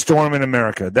perfect storm in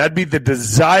America. That'd be the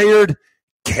desired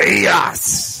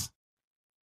chaos.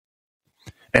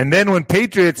 And then when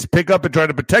patriots pick up and try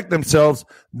to protect themselves,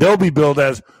 they'll be billed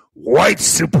as white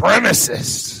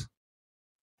supremacists.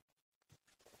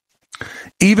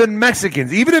 Even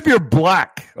Mexicans, even if you're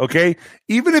black, okay?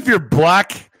 Even if you're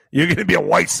black, you're going to be a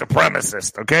white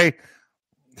supremacist, okay?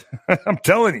 I'm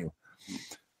telling you.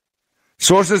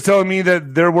 Sources telling me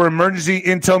that there were emergency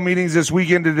intel meetings this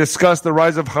weekend to discuss the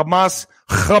rise of Hamas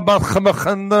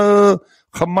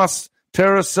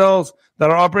terrorist cells that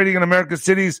are operating in American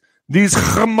cities. These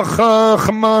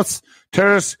Hamas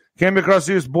terrorists came across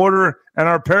the U.S. border and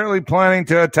are apparently planning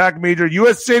to attack major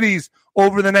U.S. cities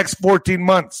over the next 14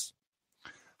 months.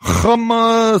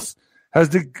 Hamas has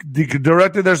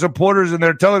directed their supporters in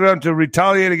their telegram to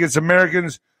retaliate against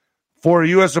Americans for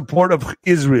U.S. support of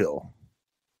Israel.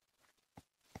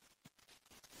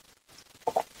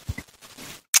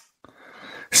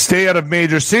 Stay out of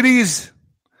major cities.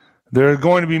 There are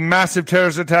going to be massive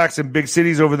terrorist attacks in big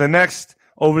cities over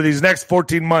these next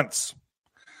 14 months.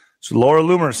 So Laura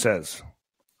Loomer says,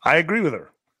 I agree with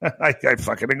her. I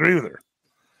fucking agree with her.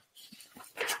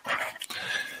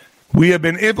 We have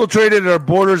been infiltrated, our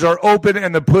borders are open,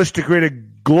 and the push to create a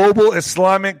global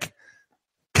Islamic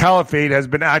caliphate has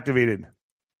been activated.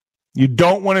 You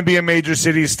don't want to be in major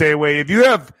cities, stay away. If you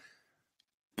have,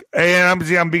 and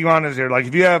I'm being honest here, like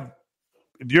if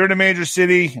you're in a major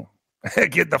city,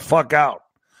 get the fuck out.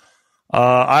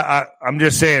 I'm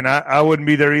just saying, I wouldn't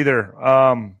be there either.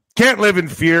 Can't live in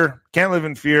fear.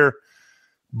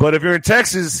 But if you're in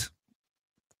Texas,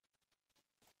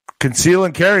 conceal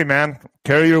and carry, man.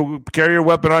 Carry your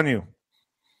weapon on you.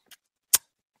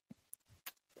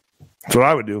 That's what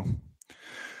I would do.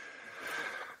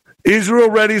 Israel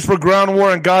readies for ground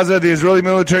war in Gaza. The Israeli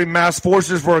military massed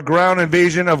forces for a ground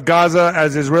invasion of Gaza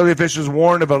as Israeli officials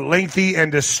warned of a lengthy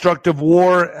and destructive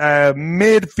war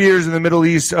amid fears in the Middle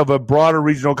East of a broader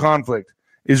regional conflict.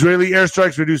 Israeli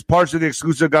airstrikes reduced parts of the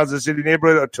exclusive Gaza City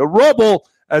neighborhood to rubble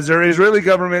as their Israeli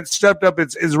government stepped up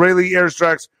its Israeli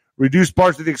airstrikes, reduced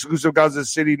parts of the exclusive Gaza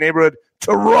City neighborhood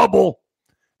to rubble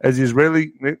as the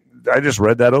Israeli... I just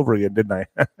read that over again, didn't I?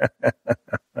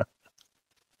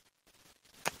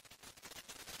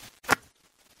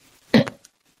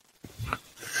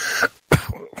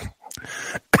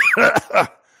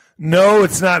 No,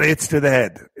 it's not hits to the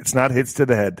head. It's not hits to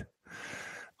the head.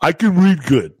 I can read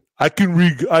good. I can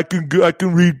read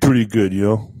pretty good, you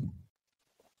know.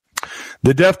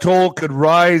 The death toll could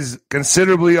rise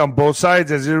considerably on both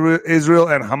sides as Israel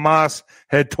and Hamas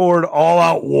head toward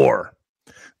all-out war.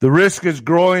 The risk is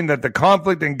growing that the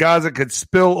conflict in Gaza could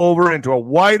spill over into a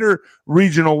wider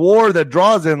regional war that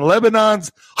draws in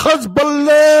Lebanon's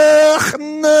Hezbollah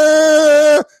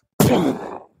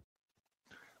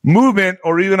movement,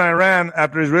 or even Iran,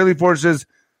 after Israeli forces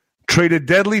traded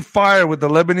deadly fire with the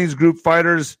Lebanese group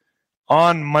fighters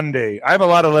on Monday. I have a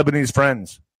lot of Lebanese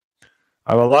friends.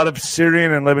 I have a lot of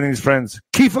Syrian and Lebanese friends.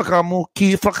 Kifakamu,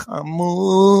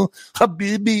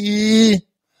 habibi.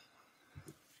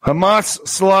 Hamas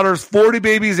slaughters 40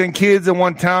 babies and kids in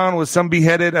one town, with some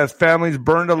beheaded as families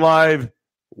burned alive.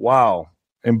 Wow.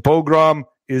 In pogrom,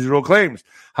 Israel claims.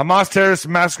 Hamas terrorists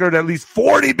massacred at least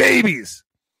 40 babies.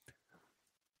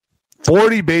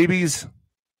 40 babies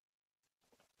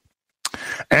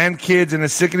and kids in a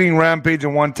sickening rampage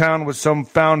in one town, with some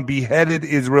found beheaded,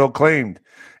 Israel claimed.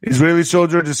 Israeli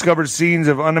soldiers discovered scenes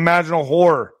of unimaginable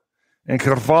horror in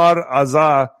Kfar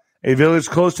Aza, a village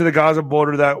close to the Gaza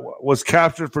border that was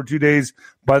captured for 2 days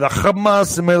by the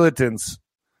Hamas militants.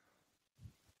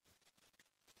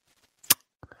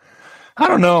 I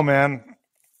don't know, man.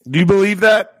 Do you believe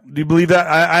that?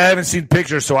 I haven't seen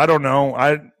pictures, so I don't know.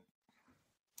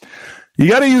 You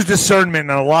got to use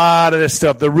discernment in a lot of this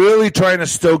stuff. They're really trying to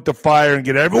stoke the fire and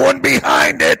get everyone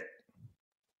behind it.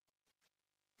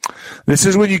 This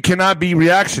is when you cannot be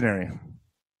reactionary.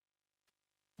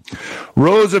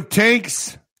 Rows of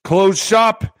tanks, closed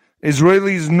shop.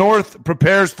 Israelis north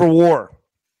prepares for war.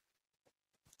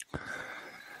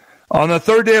 On the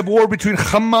third day of war between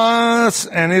Hamas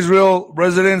and Israel,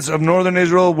 residents of northern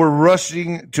Israel were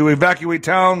rushing to evacuate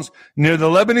towns near the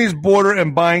Lebanese border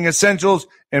and buying essentials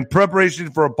in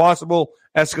preparation for a possible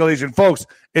escalation. Folks,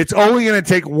 it's only going to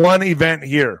take one event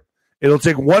here. It'll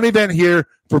take one event here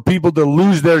for people to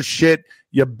lose their shit.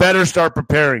 You better start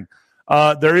preparing.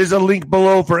 There is a link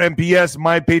below for MPS,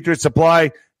 My Patriot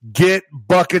Supply. Get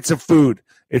buckets of food.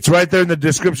 It's right there in the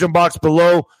description box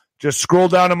below. Just scroll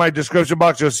down in my description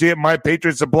box. You'll see it. My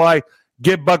Patriot Supply.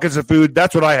 Get buckets of food.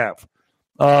 That's what I have.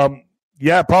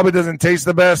 It probably doesn't taste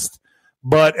the best,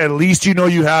 but at least you know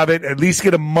you have it. At least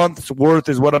get a month's worth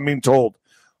is what I'm being told.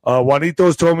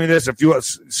 Juanitos told me this.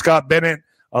 Scott Bennett,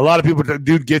 a lot of people,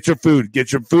 dude, get your food.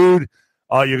 Get your food.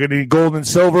 You're going to need gold and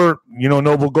silver,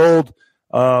 noble gold.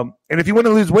 And if you want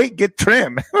to lose weight, get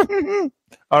trim.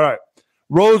 All right.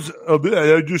 Rose,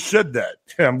 I just said that.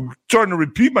 I'm starting to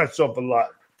repeat myself a lot.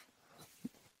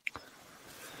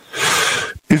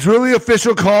 Israeli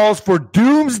official calls for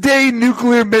doomsday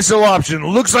nuclear missile option.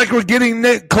 Looks like we're getting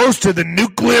close to the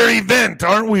nuclear event,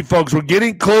 aren't we, folks? We're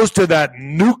getting close to that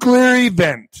nuclear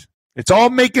event. It's all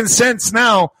making sense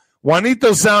now.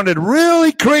 Juanito sounded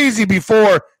really crazy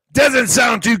before. Doesn't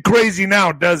sound too crazy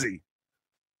now, does he?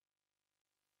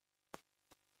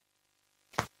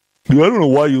 I don't know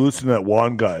why you listen to that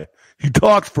Juan guy. He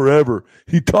talks forever.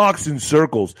 He talks in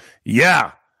circles.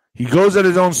 Yeah, he goes at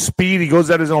his own speed. He goes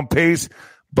at his own pace.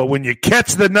 But when you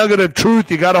catch the nugget of truth,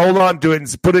 you got to hold on to it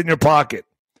and put it in your pocket.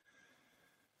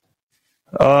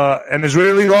 An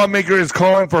Israeli lawmaker is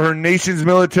calling for her nation's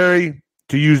military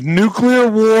to use nuclear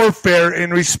warfare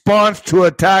in response to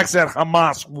attacks at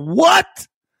Hamas. What?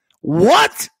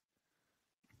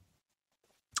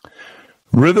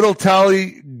 Rivital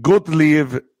Tali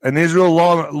Gottlieb, an Israel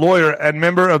lawyer and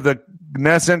member of the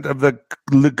Knesset of the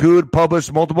Likud,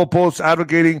 published multiple posts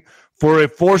advocating for a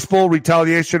forceful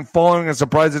retaliation following a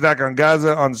surprise attack on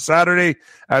Gaza on Saturday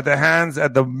at the hands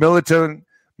of the militant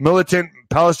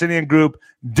Palestinian group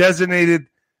designated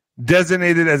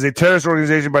as a terrorist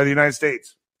organization by the United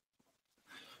States.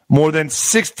 More than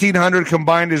 1,600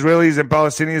 combined Israelis and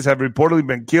Palestinians have reportedly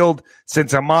been killed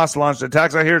since Hamas launched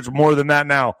attacks. I hear it's more than that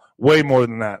now, way more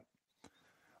than that.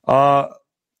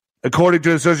 According to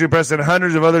the Associated Press, and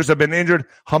hundreds of others have been injured.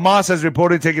 Hamas has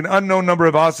reported taking an unknown number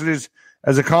of hostages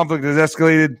as the conflict has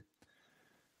escalated.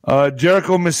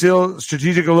 Jericho missile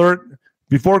strategic alert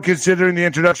before considering the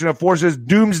introduction of forces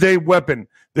doomsday weapon.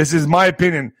 This is my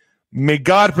opinion. May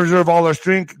God preserve all our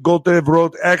strength, Goltev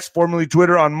wrote X, formerly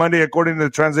Twitter, on Monday, according to the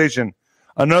translation.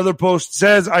 Another post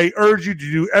says, I urge you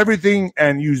to do everything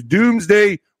and use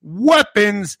doomsday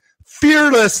weapons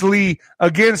fearlessly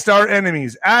against our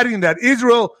enemies, adding that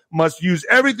Israel must use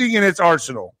everything in its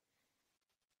arsenal.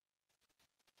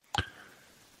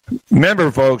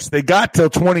 Remember, folks, they got till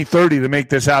 2030 to make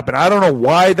this happen. I don't know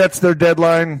why that's their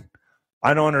deadline.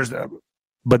 I don't understand,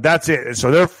 but that's it.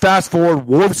 So they're fast forward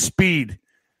warp speed.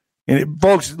 And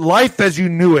folks, life as you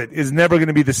knew it is never going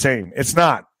to be the same. It's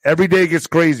not. Every day gets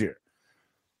crazier.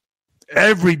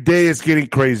 Every day is getting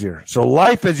crazier. So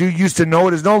life as you used to know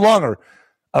it is no longer.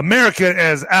 America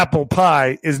as apple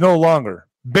pie is no longer.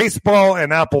 Baseball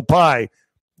and apple pie,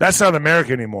 that's not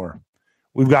America anymore.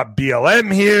 We've got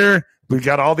BLM here. We've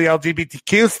got all the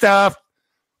LGBTQ stuff.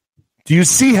 Do you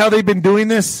see how they've been doing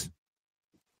this?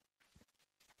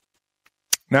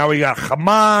 Now we got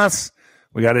Hamas.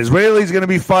 We got Israelis going to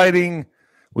be fighting.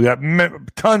 We got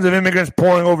tons of immigrants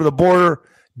pouring over the border.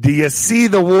 Do you see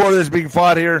the war that's being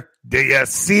fought here? Do you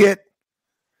see it?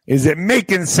 Is it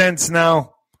making sense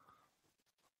now?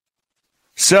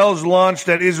 Cells launched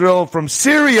at Israel from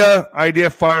Syria,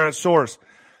 IDF fire at source.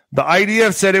 The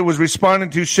IDF said it was responding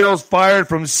to shells fired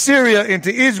from Syria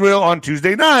into Israel on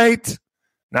Tuesday night.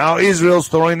 Now Israel's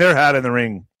throwing their hat in the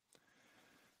ring.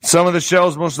 Some of the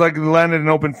shells most likely landed in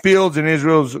open fields in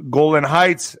Israel's Golan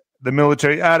Heights, the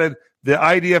military added. The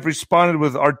IDF responded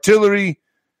with artillery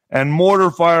and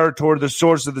mortar fire toward the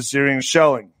source of the Syrian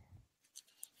shelling.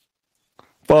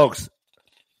 Folks,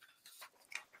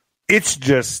 it's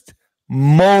just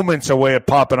moments away of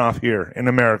popping off here in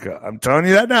America. I'm telling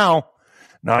you that now.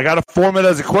 Now, I got to form it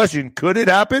as a question. Could it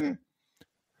happen?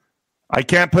 I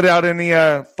can't put out any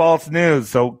false news.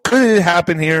 So could it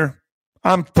happen here?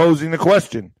 I'm posing the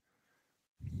question.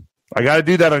 I got to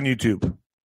do that on YouTube.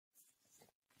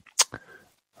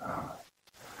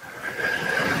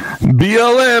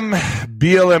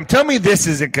 BLM. Tell me this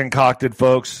isn't concocted,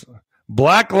 folks.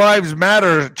 Black Lives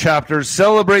Matter chapters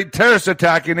celebrate terrorist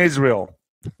attack in Israel.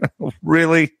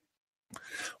 Really?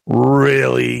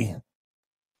 Really?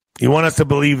 You want us to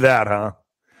believe that, huh?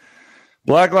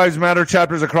 Black Lives Matter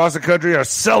chapters across the country are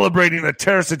celebrating the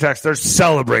terrorist attacks. They're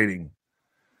celebrating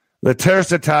the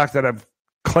terrorist attacks that have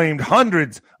claimed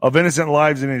hundreds of innocent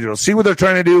lives in Israel. See what they're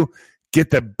trying to do?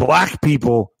 Get the black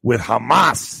people with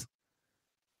Hamas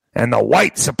and the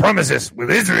white supremacists with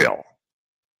Israel.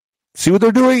 See what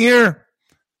they're doing here?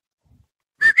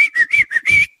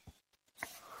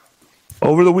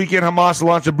 Over the weekend, Hamas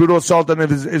launched a brutal assault on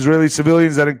Israeli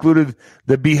civilians that included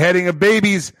the beheading of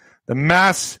babies, the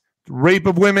mass rape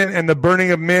of women, and the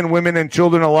burning of men, women, and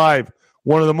children alive.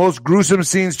 One of the most gruesome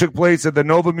scenes took place at the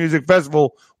Nova Music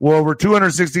Festival, where over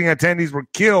 216 attendees were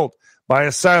killed by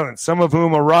assailants, some of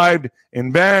whom arrived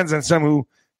in vans and some who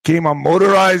came on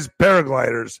motorized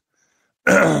paragliders.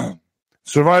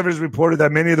 Survivors reported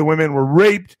that many of the women were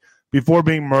raped before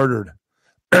being murdered.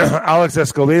 Alex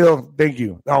Escobedo, thank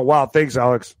you. Oh, wow. Thanks,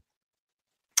 Alex.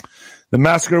 The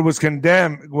massacre was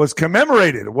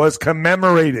commemorated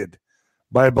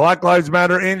by Black Lives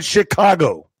Matter in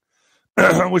Chicago,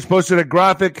 which posted a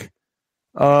graphic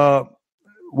of a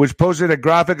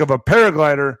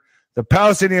paraglider, the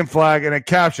Palestinian flag, and a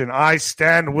caption, "I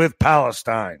stand with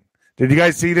Palestine." Did you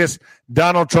guys see this?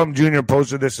 Donald Trump Jr.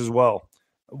 posted this as well.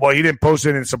 Well, he didn't post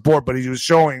it in support, but he was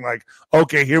showing like,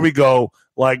 okay, here we go.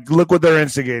 Like, look what they're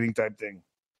instigating type thing.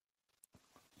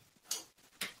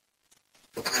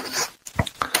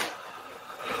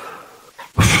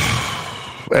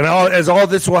 And as all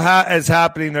this is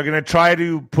happening, they're going to try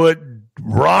to put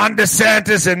Ron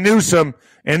DeSantis and Newsom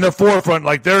in the forefront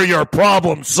like they're your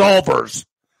problem solvers.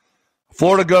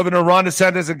 Florida Governor Ron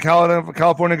DeSantis and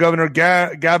California Governor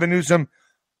Gavin Newsom,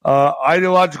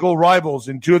 ideological rivals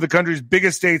in two of the country's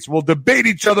biggest states, will debate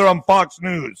each other on Fox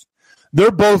News. They're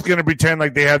both going to pretend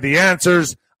like they have the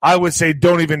answers. I would say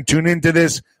don't even tune into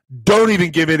this. Don't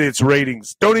even give it its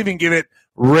ratings. Don't even give it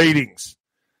ratings.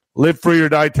 Live free or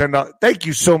die, $10. Thank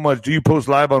you so much. Do you post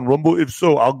live on Rumble? If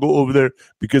so, I'll go over there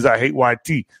because I hate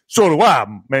YT. So do I,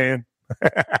 man.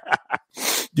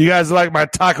 Do you guys like my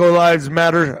Taco Lives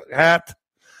Matter hat?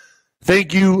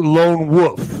 Thank you, Lone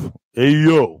Wolf. Hey,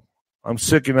 yo. I'm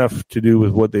sick enough to do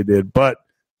with what they did, but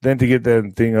then to get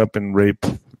that thing up and rape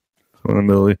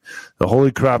the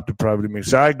holy crap depravity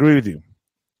makes. I agree with you.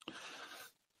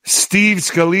 Steve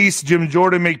Scalise, Jim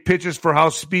Jordan make pitches for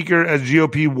House Speaker as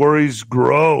GOP worries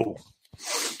grow.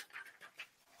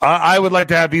 I would like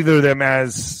to have either of them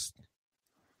as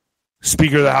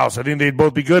Speaker of the House. I think they'd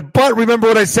both be good. But remember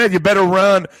what I said. You better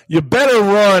run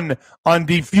on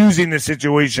defusing the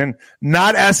situation,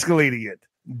 not escalating it.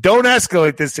 Don't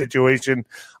escalate this situation.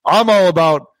 I'm all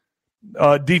about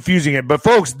defusing it. But,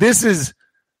 folks, this is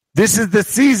This is the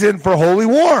season for holy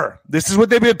war. This is what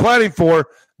they've been planning for.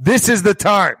 This is the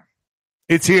time.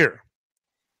 It's here.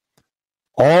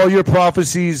 All your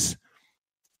prophecies,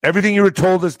 everything you were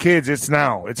told as kids, it's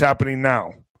now. It's happening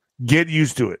now. Get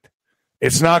used to it.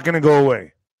 It's not going to go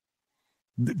away.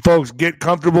 Folks, get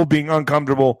comfortable being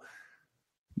uncomfortable.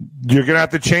 You're going to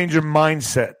have to change your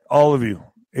mindset, all of you.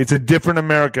 It's a different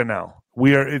America now.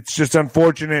 It's just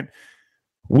unfortunate.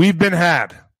 We've been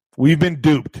had. We've been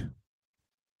duped.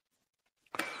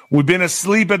 We've been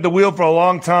asleep at the wheel for a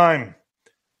long time.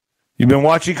 You've been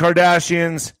watching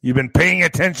Kardashians. You've been paying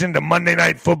attention to Monday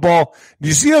Night Football. Do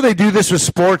you see how they do this with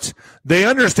sports? They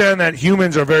understand that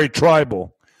humans are very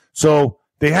tribal. So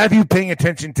they have you paying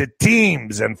attention to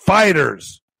teams and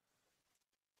fighters.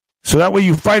 So that way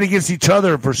you fight against each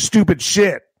other for stupid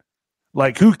shit.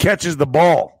 Like who catches the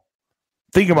ball?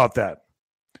 Think about that.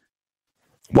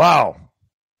 Wow.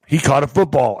 He caught a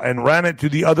football and ran it to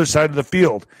the other side of the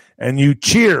field. And you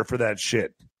cheer for that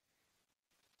shit.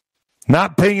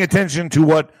 Not paying attention to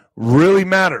what really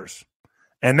matters.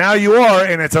 And now you are,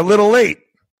 and it's a little late.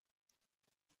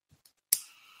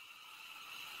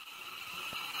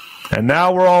 And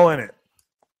now we're all in it.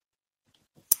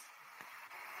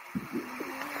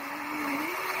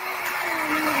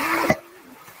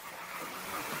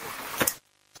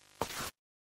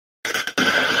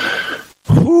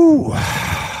 Whew.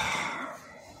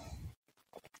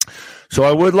 So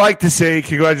I would like to say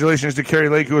congratulations to Carrie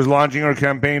Lake, who is launching her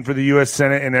campaign for the U.S.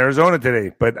 Senate in Arizona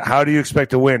today. But how do you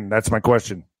expect to win? That's my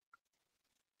question.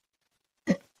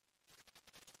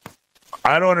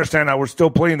 I don't understand how we're still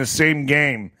playing the same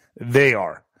game they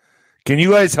are. Can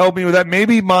you guys help me with that?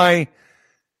 Maybe my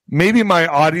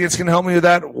audience can help me with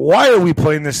that. Why are we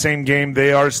playing the same game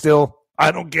they are still?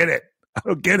 I don't get it.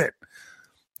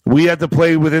 We have to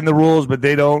play within the rules, but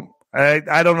they don't. I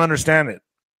don't understand it.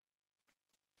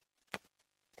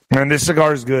 And this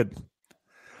cigar is good.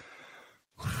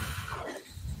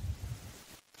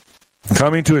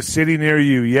 Coming to a city near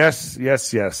you. Yes.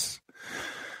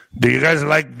 Do you guys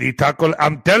like the taco?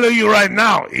 I'm telling you right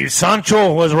now, if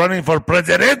Sancho was running for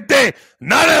presidente,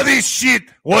 none of this shit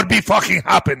would be fucking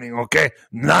happening, okay?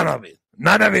 None of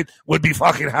it would be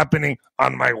fucking happening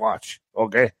on my watch,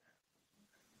 okay?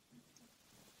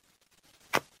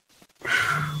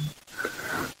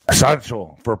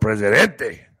 Sancho for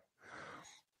presidente.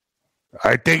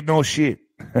 I take no shit.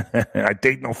 I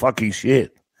take no fucking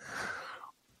shit.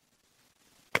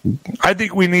 I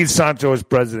think we need Sancho as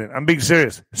president. I'm being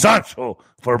serious. Sancho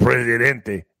for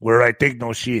presidente, where I take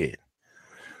no shit.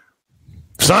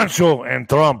 Sancho and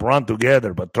Trump run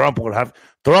together, but Trump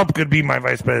could be my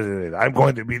vice president. I'm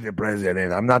going to be the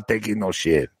president. I'm not taking no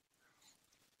shit.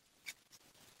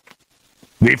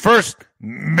 The first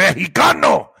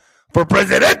Mexicano for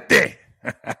presidente.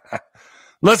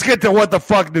 Let's get to what the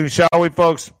fuck news, shall we,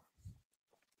 folks?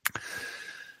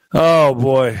 Oh,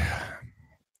 boy.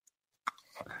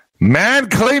 Man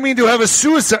claiming to have a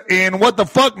suicide in what the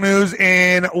fuck news.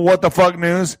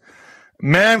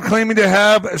 Man claiming to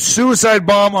have a suicide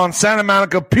bomb on Santa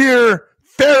Monica Pier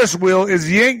Ferris wheel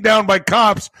is yanked down by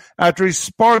cops after he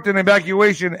sparked an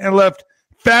evacuation and left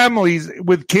families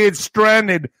with kids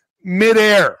stranded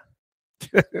midair.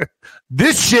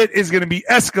 This shit is going to be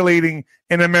escalating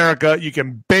in America. You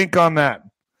can bank on that.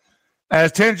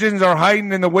 As tensions are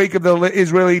heightened in the wake of the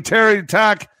Israeli terror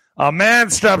attack, a man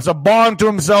straps a bomb to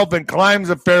himself and climbs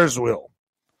a Ferris wheel.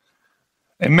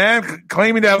 A man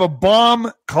claiming to have a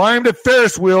bomb climbed a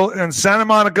Ferris wheel in Santa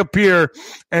Monica Pier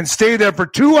and stayed there for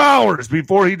 2 hours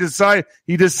before he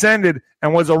descended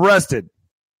and was arrested.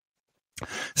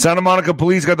 Santa Monica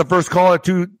police got the first call at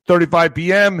 2:35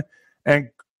 p.m. and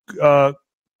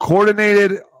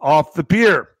coordinated off the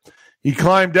pier. He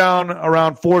climbed down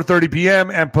around 4:30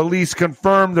 p.m. and police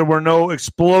confirmed there were no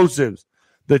explosives.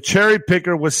 The cherry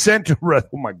picker was sent to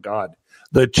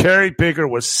The cherry picker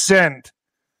was sent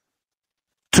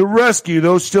to rescue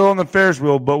those still on the Ferris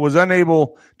wheel, but was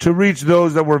unable to reach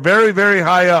those that were very, very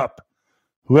high up,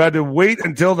 who had to wait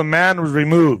until the man was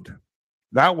removed.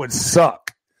 That would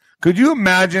suck. Could you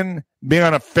imagine being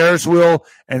on a Ferris wheel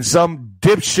and some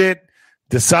dipshit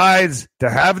decides to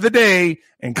have the day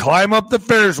and climb up the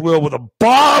Ferris wheel with a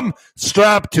bomb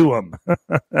strapped to him?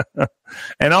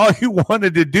 And all he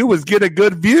wanted to do was get a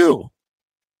good view.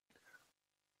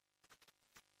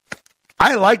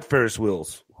 I like Ferris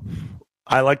wheels.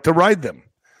 I like to ride them.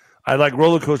 I like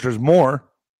roller coasters more.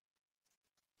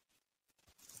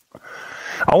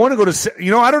 I want to go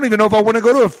to, I don't even know if I want to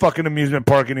go to a fucking amusement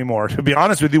park anymore, to be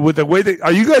honest with you. With the way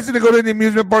are you guys going to go to any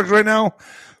amusement parks right now?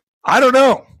 I don't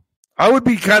know. I would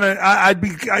be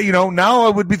now I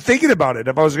would be thinking about it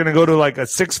if I was going to go to like a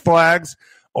Six Flags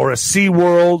or a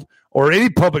SeaWorld or any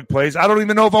public place. I don't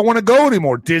even know if I want to go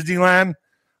anymore. Disneyland.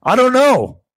 I don't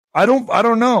know. I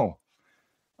don't know.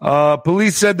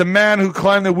 Police said the man who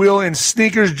climbed the wheel in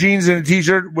sneakers, jeans, and a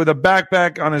T-shirt with a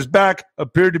backpack on his back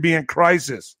appeared to be in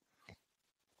crisis.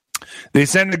 They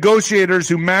sent negotiators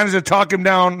who managed to talk him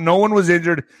down. No one was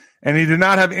injured, and he did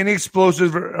not have any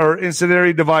explosive or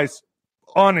incendiary device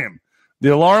on him. The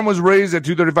alarm was raised at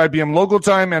 2:35 p.m. local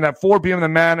time, and at 4 p.m. the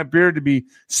man appeared to be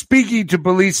speaking to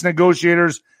police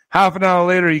negotiators. Half an hour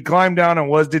later, he climbed down and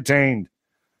was detained.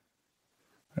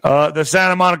 The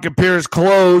Santa Monica Pier is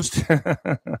closed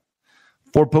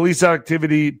for police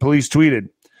activity, police tweeted.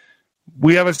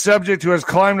 We have a subject who has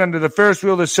climbed onto the Ferris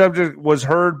wheel. The subject was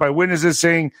heard by witnesses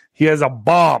saying he has a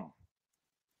bomb.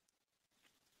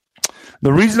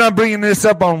 The reason I'm bringing this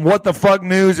up on What the Fuck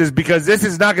News is because this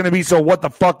is not going to be so what the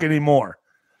fuck anymore.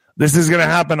 This is going to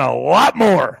happen a lot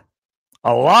more.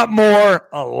 A lot more.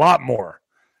 A lot more.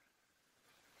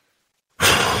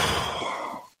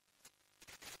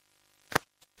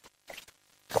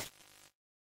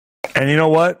 And you know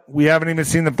what? We haven't even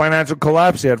seen the financial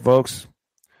collapse yet, folks.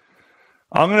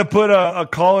 I'm going to put a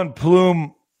Colin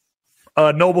Plume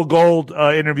Noble Gold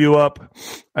interview up.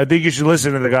 I think you should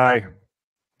listen to the guy.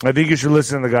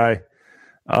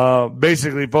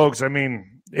 Basically, folks, I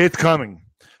mean, it's coming.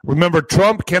 Remember,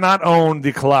 Trump cannot own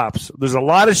the collapse. There's a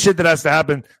lot of shit that has to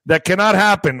happen that cannot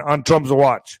happen on Trump's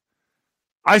watch.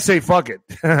 I say, fuck it.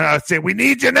 I say, we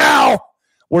need you now.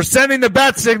 We're sending the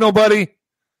bat signal, buddy.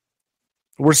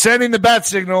 We're sending the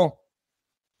signal.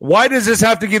 Why does this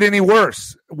have to get any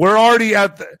worse? We're already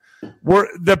at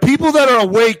the people that are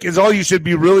awake is all you should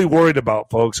be really worried about,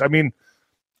 folks. I mean,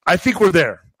 I think we're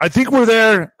there.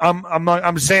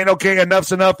 I'm saying, okay,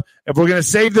 enough's enough. If we're going to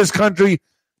save this country,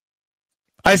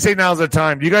 I say now's the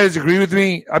time. Do you guys agree with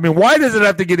me? I mean, why does it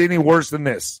have to get any worse than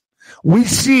this? We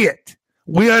see it.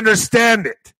 We understand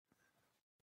it.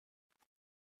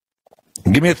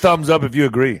 Give me a thumbs up if you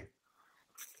agree.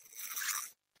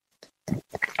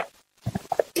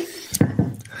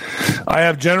 I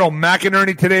have General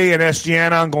McInerney today and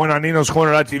SGN on going on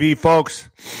Nino'sCorner.tv, folks.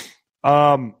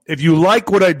 If you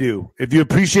like what I do, if you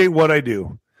appreciate what I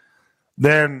do,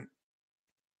 then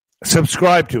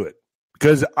subscribe to it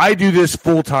because I do this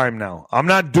full time now. I'm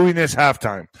not doing this half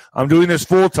time. I'm doing this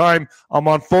full time. I'm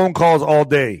on phone calls all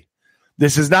day.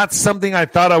 This is not something I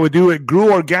thought I would do. It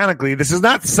grew organically. This is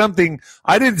not something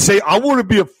I didn't say I want to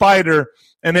be a fighter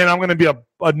and then I'm going to be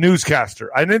a newscaster.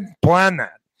 I didn't plan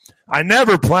that. I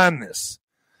never planned this.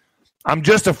 I'm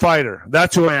just a fighter.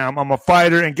 That's who I am. I'm a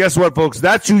fighter. And guess what, folks?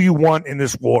 That's who you want in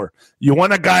this war. You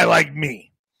want a guy like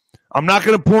me. I'm not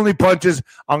going to pull any punches.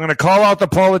 I'm going to call out the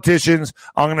politicians.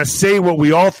 I'm going to say what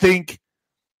we all think.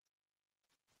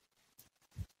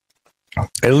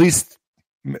 At least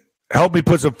help me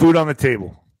put some food on the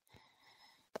table.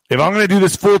 If I'm going to do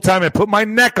this full time and put my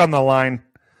neck on the line,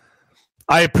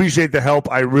 I appreciate the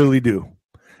help. I really do.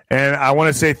 And I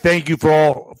want to say thank you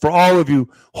for all of you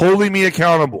holding me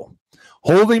accountable.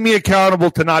 Holding me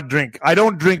accountable to not drink. I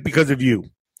don't drink because of you.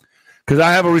 Because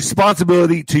I have a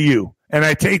responsibility to you. And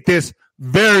I take this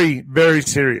very, very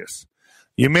serious.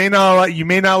 You may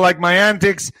not like my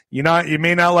antics. You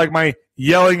may not like my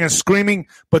yelling and screaming.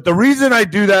 But the reason I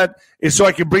do that is so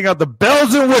I can bring out the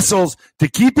bells and whistles to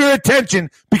keep your attention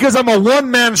because I'm a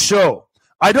one-man show.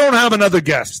 I don't have another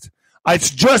guest.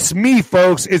 It's just me,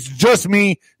 folks. It's just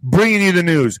me bringing you the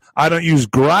news. I don't use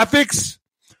graphics.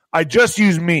 I just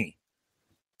use me.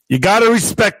 You got to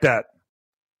respect that.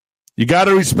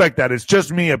 It's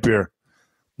just me up here.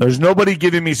 There's nobody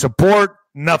giving me support,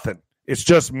 nothing. It's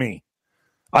just me.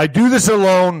 I do this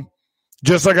alone,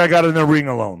 just like I got in the ring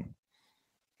alone.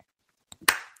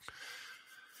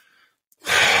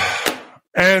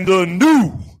 And the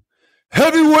new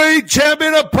heavyweight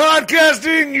champion of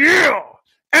podcasting, yeah!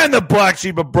 And the black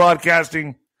sheep of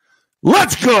broadcasting.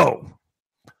 Let's go.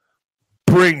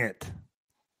 Bring it.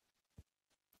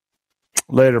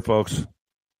 Later, folks.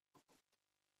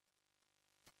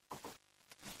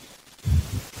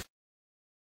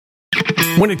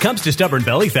 When it comes to stubborn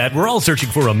belly fat, we're all searching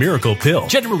for a miracle pill.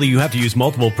 Generally, you have to use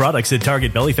multiple products that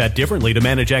target belly fat differently to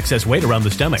manage excess weight around the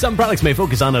stomach. Some products may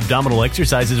focus on abdominal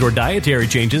exercises or dietary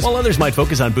changes, while others might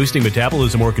focus on boosting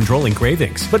metabolism or controlling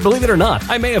cravings. But believe it or not,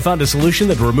 I may have found a solution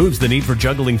that removes the need for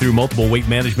juggling through multiple weight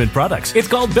management products. It's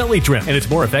called Belly Trim, and it's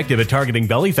more effective at targeting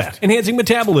belly fat, enhancing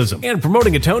metabolism, and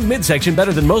promoting a toned midsection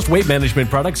better than most weight management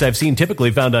products I've seen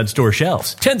typically found on store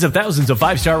shelves. Tens of thousands of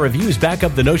 5-star reviews back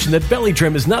up the notion that Belly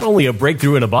Trim is not only a breakthrough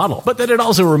breakthrough in a bottle, but that it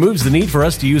also removes the need for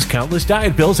us to use countless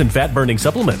diet pills and fat-burning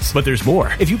supplements. But there's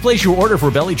more. If you place your order for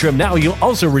Belly Trim now, you'll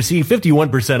also receive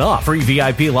 51% off, free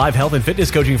VIP live health and fitness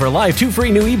coaching for life, 2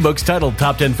 free new ebooks titled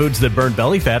Top 10 Foods That Burn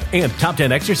Belly Fat and Top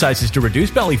 10 Exercises to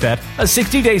Reduce Belly Fat, a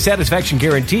 60-day satisfaction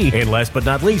guarantee, and last but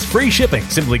not least, free shipping.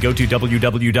 Simply go to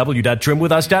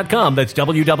www.trimwithus.com. That's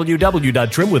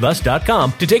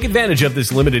www.trimwithus.com to take advantage of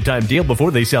this limited time deal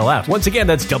before they sell out. Once again,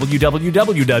 that's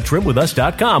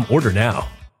www.trimwithus.com. Order now.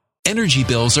 Energy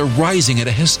bills are rising at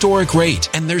a historic rate,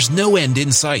 and there's no end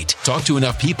in sight. Talk to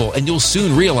enough people, and you'll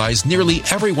soon realize nearly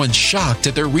everyone's shocked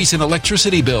at their recent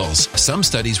electricity bills. Some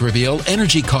studies reveal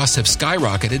energy costs have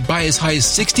skyrocketed by as high as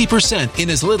 60%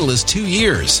 in as little as 2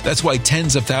 years. That's why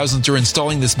tens of thousands are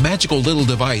installing this magical little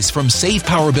device from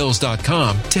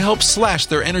SavePowerBills.com to help slash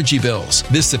their energy bills.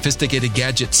 This sophisticated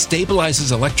gadget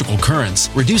stabilizes electrical currents,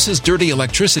 reduces dirty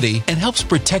electricity, and helps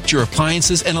protect your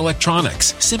appliances and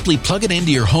electronics. Simply plug it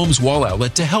into your home's wall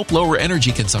outlet to help lower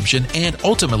energy consumption and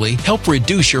ultimately help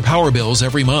reduce your power bills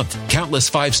every month. Countless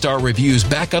 5-star reviews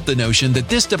back up the notion that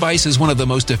this device is one of the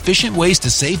most efficient ways to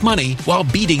save money while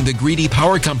beating the greedy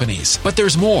power companies. But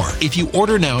there's more. If you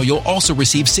order now, you'll also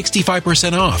receive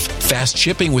 65% off, fast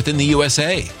shipping within the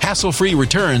USA, hassle-free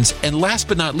returns, and last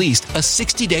but not least, a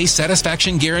 60-day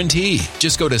satisfaction guarantee.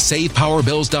 Just go to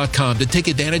SavePowerBills.com to take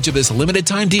advantage of this limited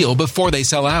time deal before they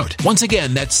sell out. Once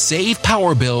again, that's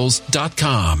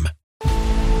SavePowerBills.com.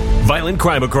 Violent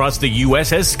crime across the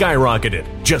U.S. has skyrocketed.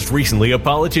 Just recently, a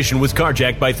politician was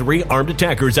carjacked by 3 armed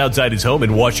attackers outside his home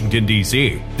in Washington,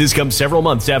 D.C. This comes several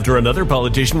months after another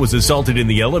politician was assaulted in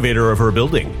the elevator of her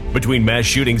building. Between mass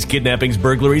shootings, kidnappings,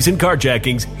 burglaries, and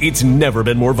carjackings, it's never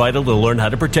been more vital to learn how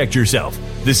to protect yourself.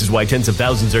 This is why tens of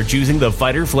thousands are choosing the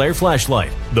Fighter Flare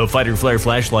flashlight. The Fighter Flare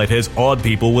flashlight has awed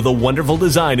people with a wonderful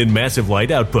design and massive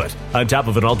light output. On top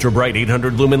of an ultra-bright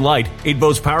 800-lumen light, it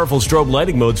boasts powerful strobe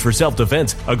lighting modes for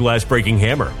self-defense, a glass-breaking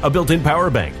hammer, a built-in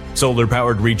power bank,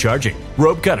 solar-powered recharging,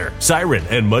 rope cutter, siren,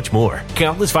 and much more.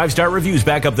 Countless 5-star reviews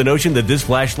back up the notion that this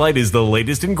flashlight is the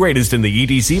latest and greatest in the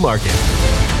EDC market.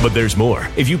 But there's more.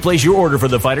 If you place your order for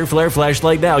the Fighter Flare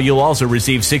flashlight now, you'll also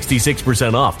receive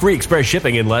 66% off, free express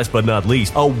shipping, and last but not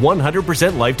least, a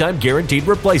 100% lifetime guaranteed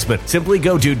replacement. Simply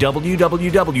go to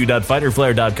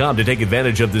www.fighterflare.com to take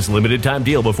advantage of this limited time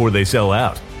deal before they sell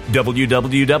out.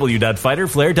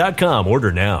 www.fighterflare.com.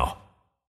 Order now.